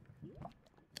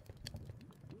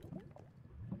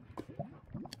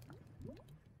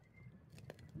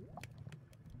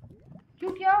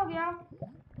 क्यों क्या हो गया?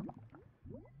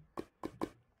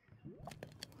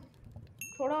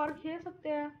 थोड़ा और खेल सकते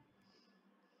हैं।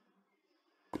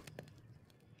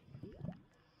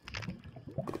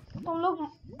 तो हम लोग,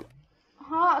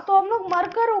 हाँ तो हम लोग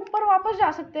मरकर ऊपर वापस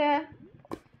जा सकते हैं।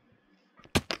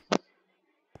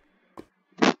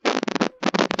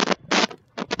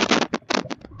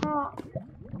 हाँ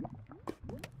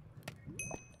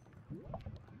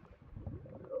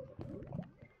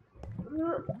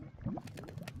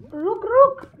रुक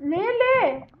रुक ले ले,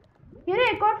 ये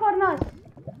एक और फर्नेस,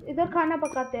 इधर खाना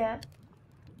पकाते हैं।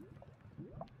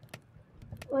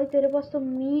 भाई तेरे पास तो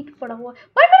मीट पड़ा हुआ है।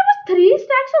 भाई मेरे पास 3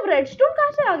 स्टैक्स ऑफ रेडस्टोन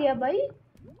कहाँ से आ गया भाई?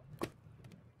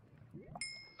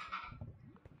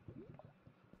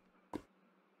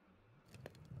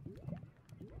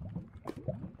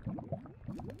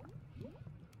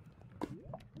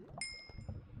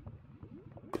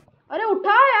 अरे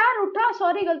उठा यार उठा,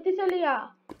 सॉरी गलती से लिया।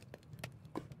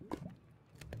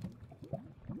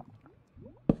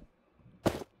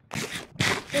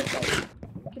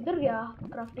 किधर गया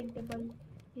क्राफ्टिंग टेबल?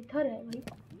 इधर है भाई।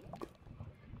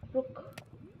 रुक,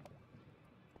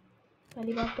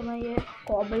 पहली बात तो मैं ये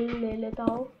कॉबल ले लेता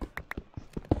हूँ।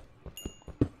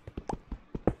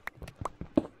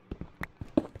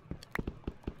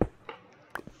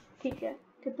 ठीक है,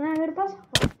 कितना है मेरे पास?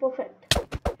 परफेक्ट।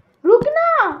 रुकना,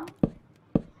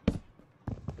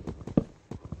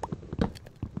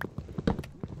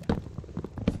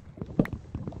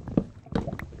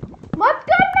 मत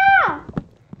करना।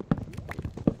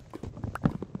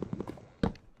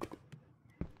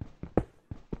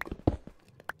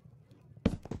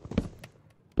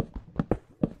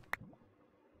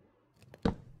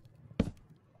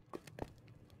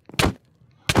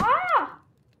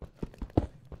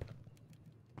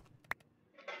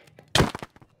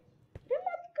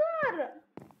 मत कर।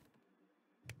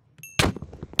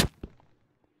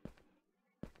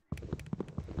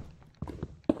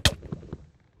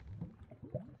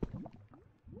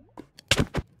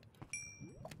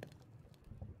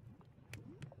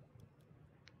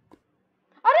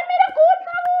 अरे मेरा कोड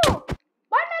था वो।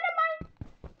 भाई मैंने माइंड।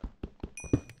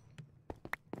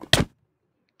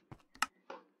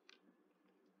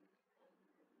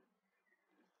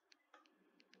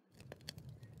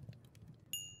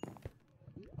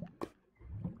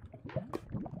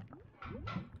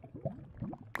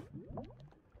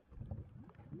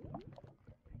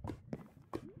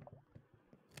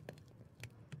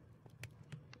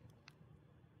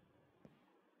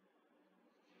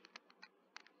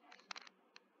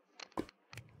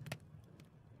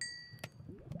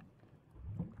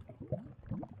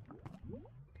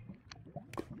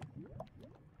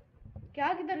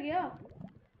 क्या किधर गया?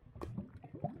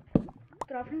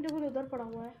 क्राफ्टिंग टेबल उधर पड़ा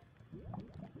हुआ है।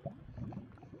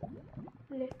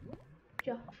 ले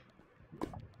जा।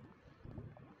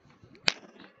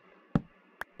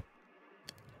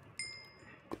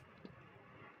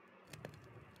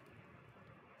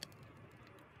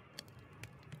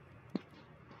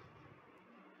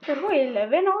 तेरे को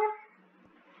 11 हो?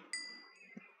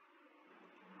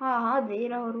 हाँ हाँ दे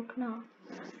रहा हूँ, रुकना।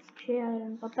 6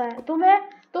 आयरन पता है तुम्हें,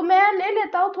 तो मैं ले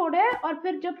लेता हूँ थोड़े, और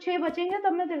फिर जब 6 बचेंगे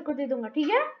तब मैं तेरे को दे दूंगा, ठीक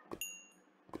है?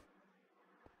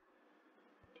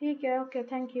 ठीक है, ओके,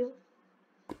 थैंक यू।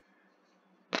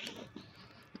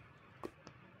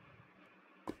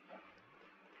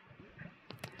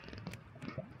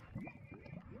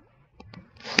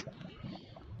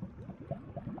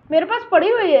 मेरे पास पड़ी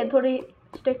हुई है थोड़ी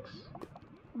स्टिक्स,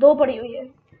 2 पड़ी हुई है।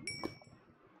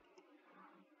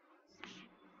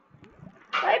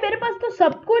 भाई मेरे पास तो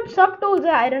सब कुछ, सब टूल्स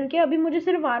है आयरन के। अभी मुझे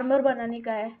सिर्फ आर्मर बनाने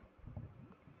का है,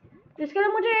 इसके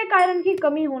लिए मुझे 1 आयरन की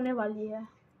कमी होने वाली है।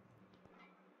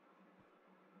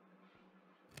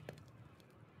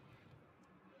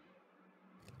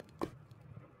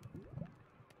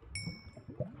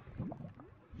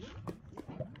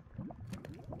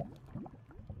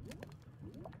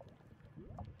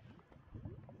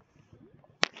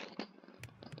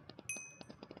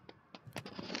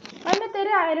 भाई मैं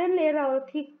तेरे आयरन ले रहा हूँ,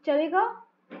 ठीक चलेगा?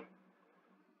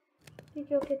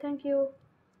 ठीक है, ओके, थैंक यू।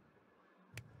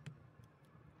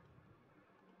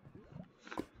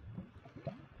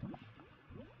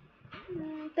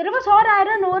 तेरे पास और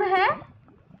आयरन और है?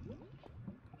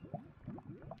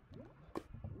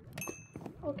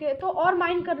 ओके, तो और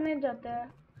माइन करने जाते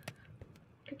हैं,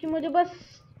 क्योंकि मुझे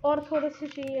बस और थोड़े से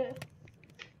चाहिए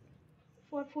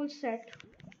फॉर फुल सेट।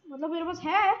 मतलब मेरे पास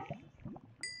है,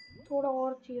 थोड़ा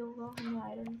और चाहिए होगा हमें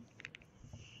आयरन।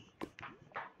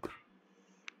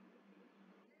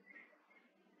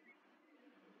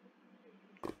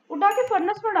 उठा के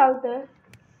फर्नेस में डालते हैं।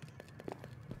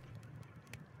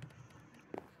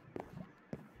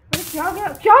 अरे क्या गया,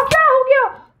 क्या क्या हो गया,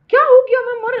 क्या हो गया?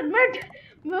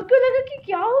 मैं क्यों लगा कि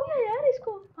क्या हो गया यार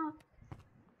इसको। हाँ,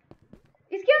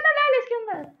 इसके अंदर डाल,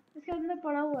 इसके अंदर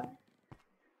पड़ा हुआ है।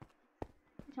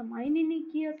 अच्छा, माइन ही नहीं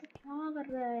किया तो क्या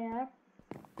कर रहा है यार?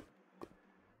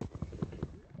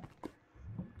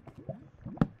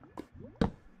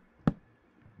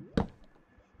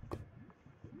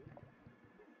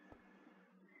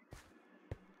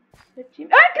 सच्ची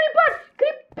में क्रीपर,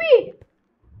 क्रिप्पी,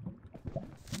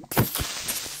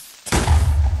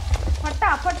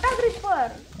 फटा फटा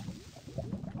क्रीपर।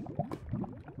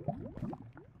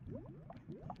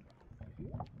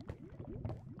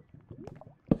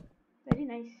 Very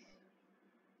nice.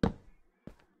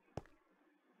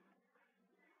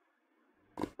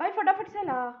 भाई फटाफट से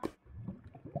ला।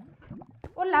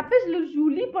 और लैपिस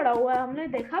लजुली पड़ा हुआ है, हमने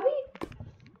देखा भी।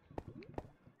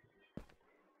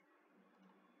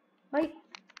 भाई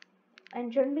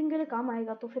एन्चेंटिंग के लिए काम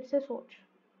आएगा, तो फिर से सोच।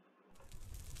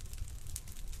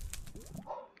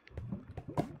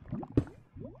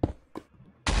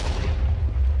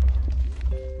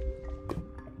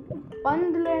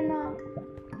 बंद लेना।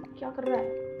 क्या कर रहा है?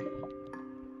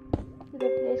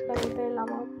 रिप्लेस कर देते हैं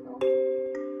लावा।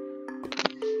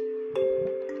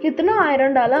 कितना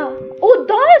आयरन डाला? ओ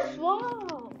 10। वाह,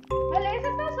 मैं ले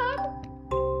सकता सब?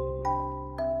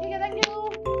 ठीक है, थैंक यू।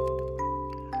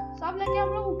 सब लेके हम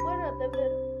लोग ऊपर जाते हैं फिर।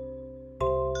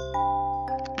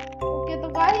 ओके तो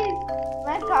गाइस,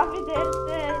 मैं काफी देर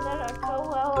से इधर अटका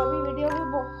हुआ हूँ, अभी वीडियो भी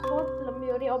बहुत लंबी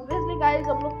हो रही है। ऑब्वियसली गाइस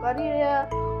हम लोग कर ही रहे हैं,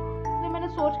 इसलिए मैंने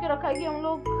सोच के रखा है कि हम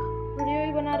लोग वीडियो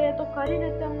ही बना रहे हैं तो कर ही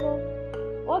देते हैं हम लोग।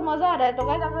 बहुत मजा आ रहा है। तो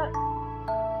गाइस अगर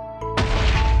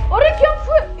अरे क्या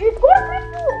एक और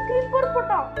क्रीपर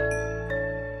फटा,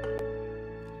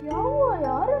 क्या हुआ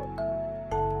यार?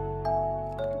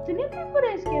 कितने क्रीपर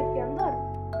है इस केव के अंदर?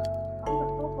 काम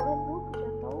करता हूँ, थोड़ा रुक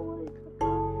जाता हूँ और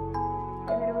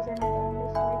इसका मेरे पास एंडरमैन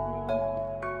स्लाइड नहीं है।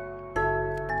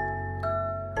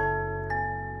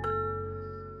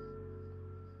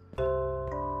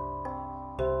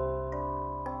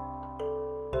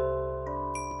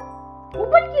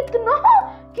 ऊपर कितना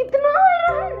कितना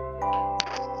आयरन!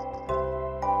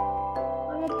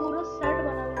 मैं पूरा सेट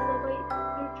बना लूंगा भाई।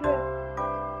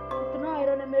 इतना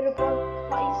आयरन है मेरे पास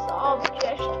भाई साहब।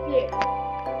 चेस्ट प्लेट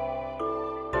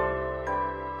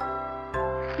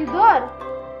किधर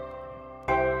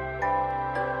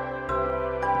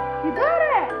किधर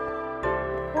है?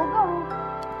 होगा वो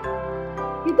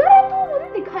किधर है? तू मुझे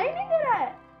दिखाई नहीं दे रहा है।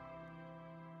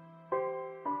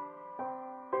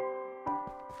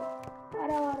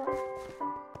 अरे अरे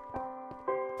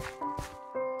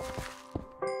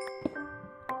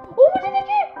ओ मुझे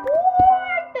देखिए।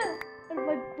 व्हाट? अरे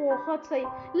भाई बहुत सही।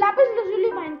 लैपिस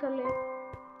लजुली माइन कर ले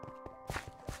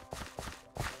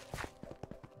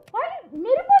भाई।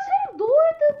 मेरे पास है 2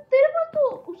 है तो तेरे पास तो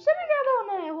उससे भी ज्यादा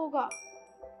होना है होगा।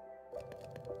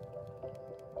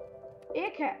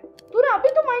 एक है। तूने अभी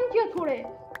तो माइन किया थोड़े,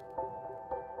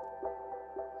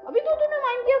 अभी तो तूने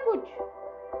माइन किया कुछ।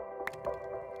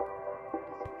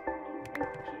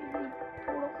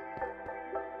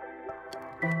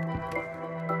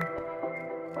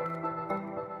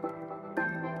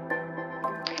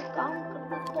 काम कर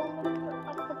देता हूँ, मैं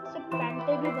फटाफट से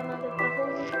पैंटे भी बना देता हूँ।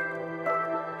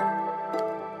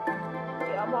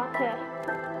 क्या बात है,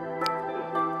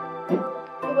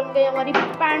 तो बन गई हमारी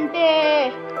पैंटे।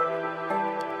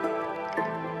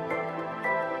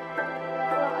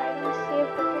 सेव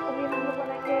करके अभी हम लोग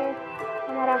बनाएंगे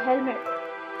हमारा हेलमेट।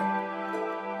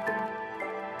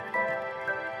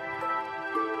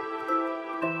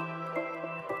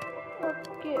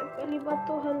 ओके, पहली बात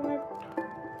तो हेलमेट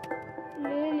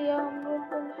ले लिया हम लोग।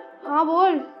 हाँ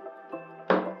बोल,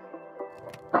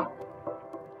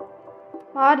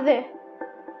 मार दे,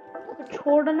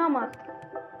 छोड़ना मत।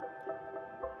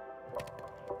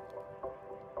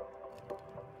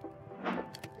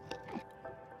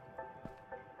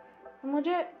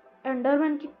 मुझे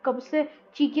एंडरमैन की कब से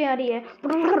चीखें आ रही है।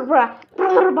 प्ररबा,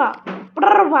 प्ररबा,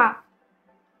 प्ररबा।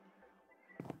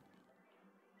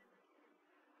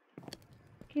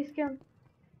 किसके अंदर?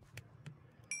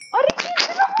 अरे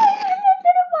कितना आयरन है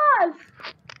तेरे पास?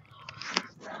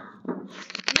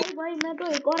 नहीं भाई, मैं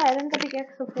तो एक और आयरन का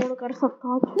पिकैक्स अफोर्ड कर सकता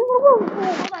हूँ।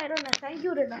 बहुत आयरन है, थैंक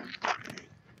यू रेना।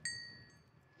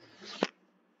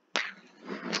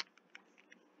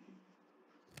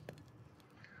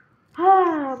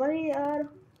 हाँ भाई यार,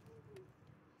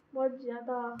 बहुत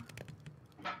ज्यादा।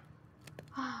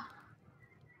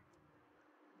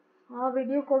 हाँ,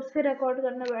 वीडियो कब से रिकॉर्ड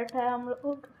करने बैठा है हम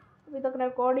लोग, अभी तक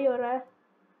रिकॉर्ड ही हो रहा है।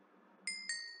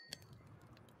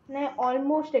 नहीं,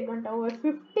 ऑलमोस्ट 1 घंटा हुआ है।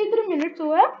 53 मिनट्स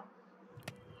हुआ है,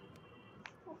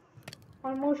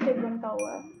 ऑलमोस्ट 1 घंटा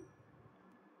हुआ है,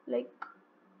 लाइक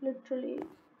लिटरली।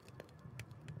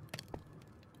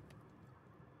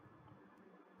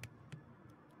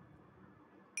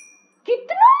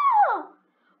 कितना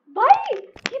भाई,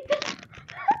 कितना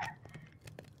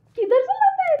किधर से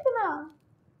लाता है इतना?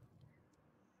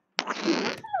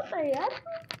 किधर से लाता है यार?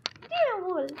 क्या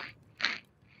बोल,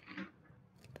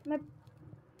 मैं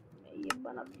ये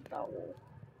बना देता हूँ।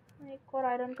 मैं एक और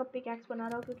आयरन का पिकैक्स बना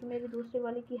रहा हूँ क्योंकि मेरी दूसरी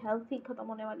वाली की हेल्थ ही खत्म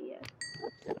होने वाली है।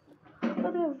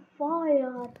 अरे वाह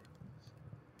यार,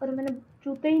 और मैंने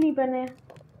जूते ही नहीं पहने।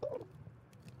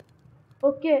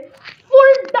 Okay,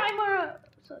 full diamond,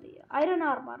 sorry iron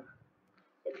armour.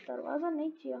 दरवाजा नहीं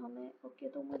चाहिए हमें। ओके,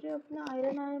 तो मुझे अपना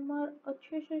आयरन आर्मर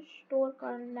अच्छे से स्टोर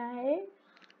करना है,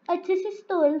 अच्छे से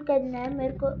स्टोर करना है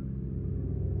मेरे को।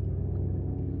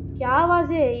 क्या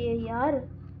आवाज है ये यार?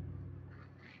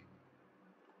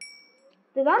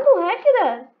 दिदान तू है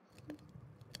किधर?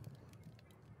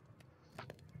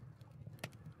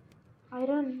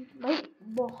 आयरन भाई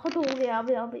बहुत हो गया।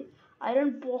 अभी आयरन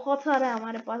बहुत सारा है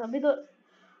हमारे पास। अभी तो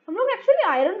हम लोग एक्चुअली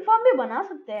आयरन फार्म भी बना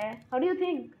सकते हैं, हाउ डू यू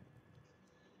थिंक?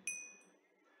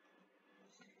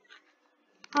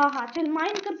 हाँ हाँ चल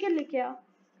माइन करके लेके आ।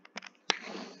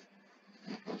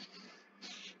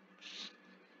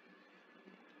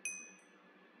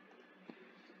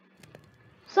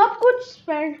 सब कुछ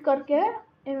स्पेंड करके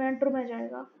इन्वेंटरी में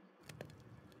जाएगा।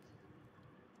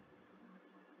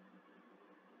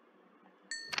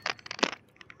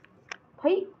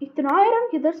 भाई इतना आयरन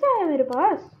किधर से आया मेरे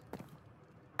पास?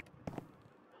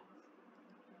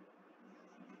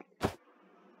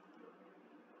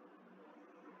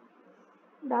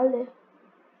 डाल दे।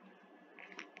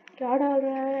 क्या डाल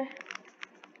रहा है?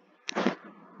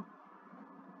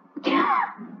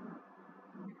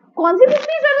 कौन सी बुक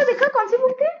थी जरा दिखा, कौन सी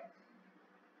बुक थी?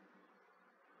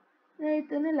 नहीं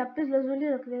तूने लैपिस लजुली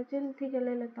रख लिया, चल ठीक है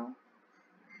ले लेता हूँ।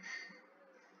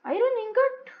 आयरन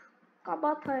इंगट का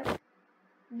बात है,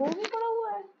 वो भी पड़ा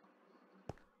हुआ है।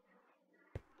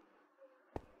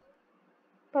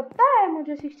 पता है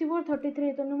मुझे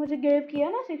 6433 तुमने मुझे गिव किया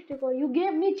ना 64, यू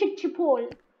गेव मी चिक चिपोल।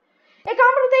 एक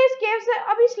काम करते हैं, इस केव से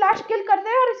अभी स्लैश किल करते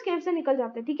हैं और इस केव से निकल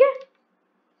जाते हैं, ठीक है?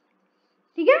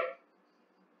 ठीक है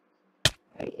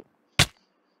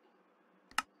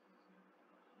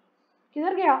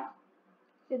किधर गया?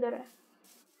 इधर है।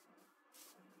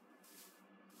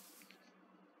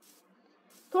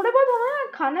 थोड़े बहुत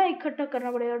हमें खाना इकट्ठा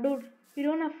करना पड़ेगा dude, we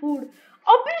don't have food.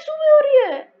 अभी सुबह हो रही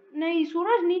है, नहीं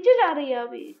सूरज नीचे जा रही है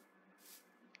अभी।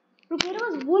 रुक मेरे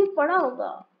पास वूल पड़ा होगा,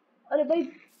 अरे भाई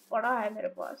पड़ा है मेरे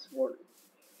पास वूल।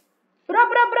 ब्रा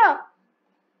ब्रा ब्रा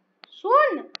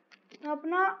सुन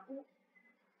अपना,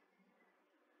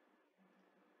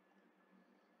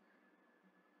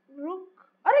 रुक।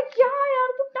 अरे क्या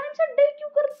यार तू टाइम से डे क्यों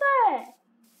करता है?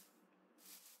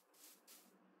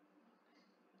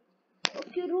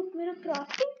 ओके रुक, मेरा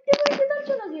क्राफ्टिंग टेबल किधर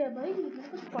चला गया भाई? मेरे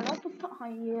पास पड़ा तो था, हाँ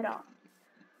ये रहा।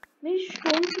 मेरी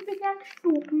स्टोन की पिकैक्स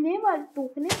टूटने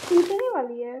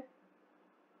वाली है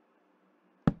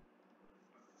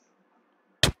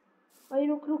भाई।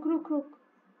 रुक रुक रुक रुक,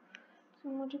 तो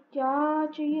मुझे क्या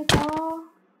चाहिए था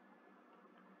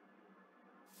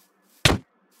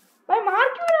भाई? मार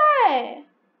क्यों रहा है?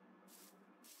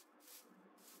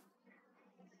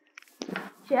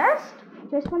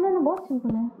 चेस्ट बनाना बहुत सिंपल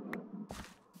है।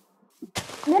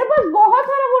 मेरे पास बहुत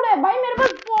सारा वुड है भाई, मेरे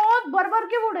पास बहुत भर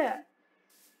के वुड है।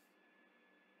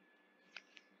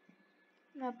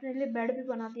 मैं अपने लिए बेड भी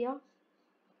बना दिया।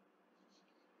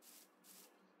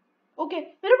 ओके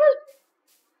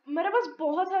मेरे पास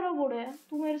बहुत सारा वुड है,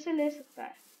 तू मेरे से ले सकता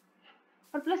है।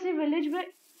 और प्लस ये विलेज में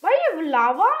भाई ये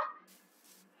लावा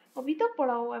अभी तक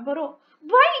पड़ा हुआ है बरो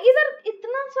भाई। इधर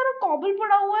इतना सारा कॉबल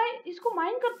पड़ा हुआ है, इसको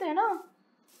माइन करते हैं ना।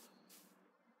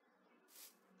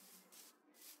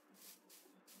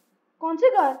 कौन से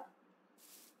घर?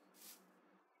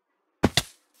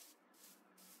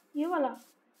 ये वाला?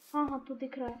 हाँ हाँ तो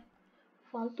दिख रहा है।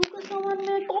 फालतू का सामान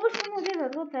में कॉबल की मुझे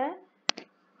जरूरत है।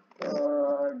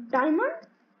 डायमंड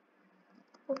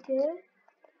ओके,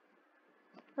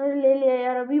 अरे ले लिया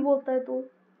यार, अभी बोलता है तू।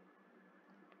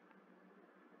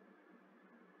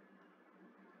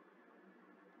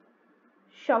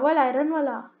 शवल आयरन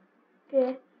वाला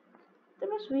ओके,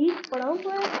 तेरे पास वीट पड़ा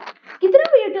हुआ है। कितने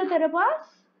वीट है तेरे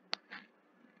पास?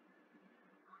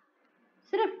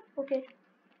 सिर्फ ओके, ये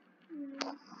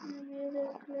ले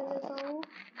लेता हूँ।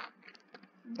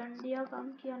 डंडिया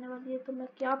काम की आने वाली है तो मैं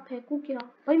क्या फेंकू क्या?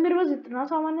 भाई मेरे पास इतना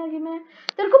सामान है कि मैं,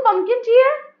 तेरे को पंपकिन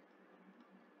चाहिए?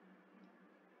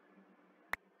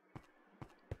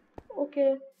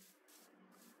 ओके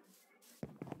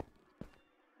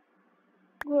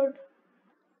गुड,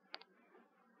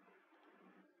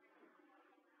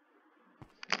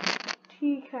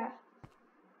 ठीक है।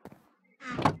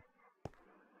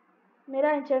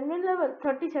 मेरा एन्चेंटमेंट लेवल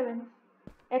 37,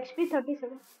 एक्सपी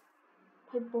 37।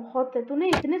 भाई बहुत है, तूने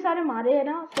इतने सारे मारे हैं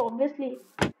ना तो ऑब्वियसली।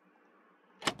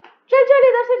 चल चल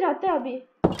इधर से जाते हैं अभी।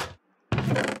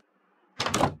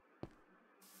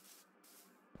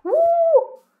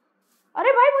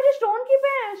 अरे भाई मुझे स्टोन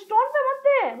पे मत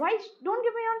दे भाई, don't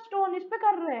give me on stone, इस पे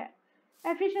कर रहे हैं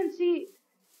एफिशिएंसी।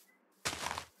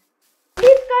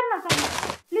 प्लीज करना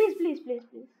प्लीज प्लीज प्लीज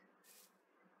प्लीज।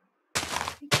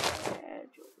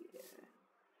 जो भी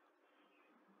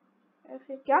है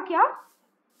फिर क्या क्या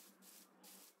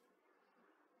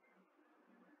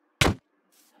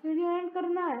वीडियो एंड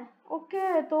करना है?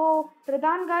 ओके तो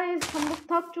प्रधान गाइस हम लोग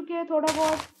थक चुके हैं थोड़ा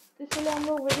बहुत, इसलिए हम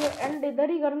लोग वीडियो एंड इधर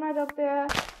ही करना चाहते हैं।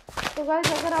 तो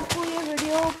गाइस अगर आपको ये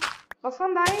वीडियो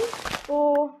पसंद आई तो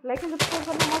लाइक एंड सब्सक्राइब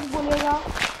करना मत भूलिएगा।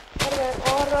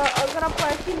 और अगर आपको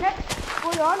ऐसी नेक्स्ट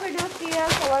कोई और वीडियोस की है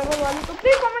सर्वाइवल वाली तो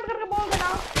प्लीज़ कमेंट करके बोल देना।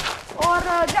 और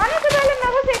जाने से पहले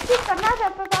मैं बस एक चीज़ करना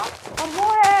चाहता था, और वो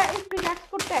है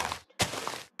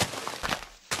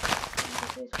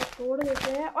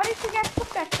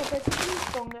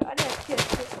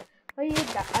भाई ये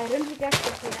आयरन पिकैक्स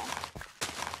कैसी है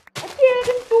अच्छी है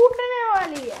लेकिन टूटने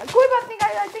वाली है। कोई बात नहीं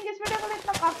गाइस, आई थिंक इस वीडियो के लिए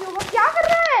इतना काफी होगा। क्या कर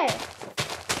रहा है?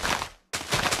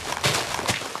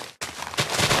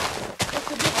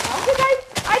 ओके गाइस,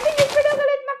 आई थिंक इस वीडियो के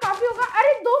लिए इतना काफी होगा।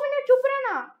 अरे 2 मिनट चुप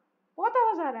रहना, बहुत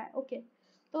आवाज आ रहा है। ओके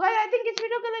तो गाइस आई थिंक इस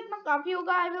वीडियो के लिए इतना काफी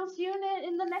होगा। I will see you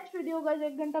in the next video guys.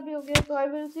 1 घंटा भी हो गया तो I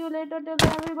will see you later. Till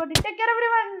then everybody take care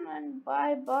everyone and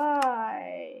bye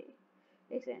bye.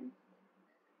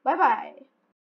 Bye bye.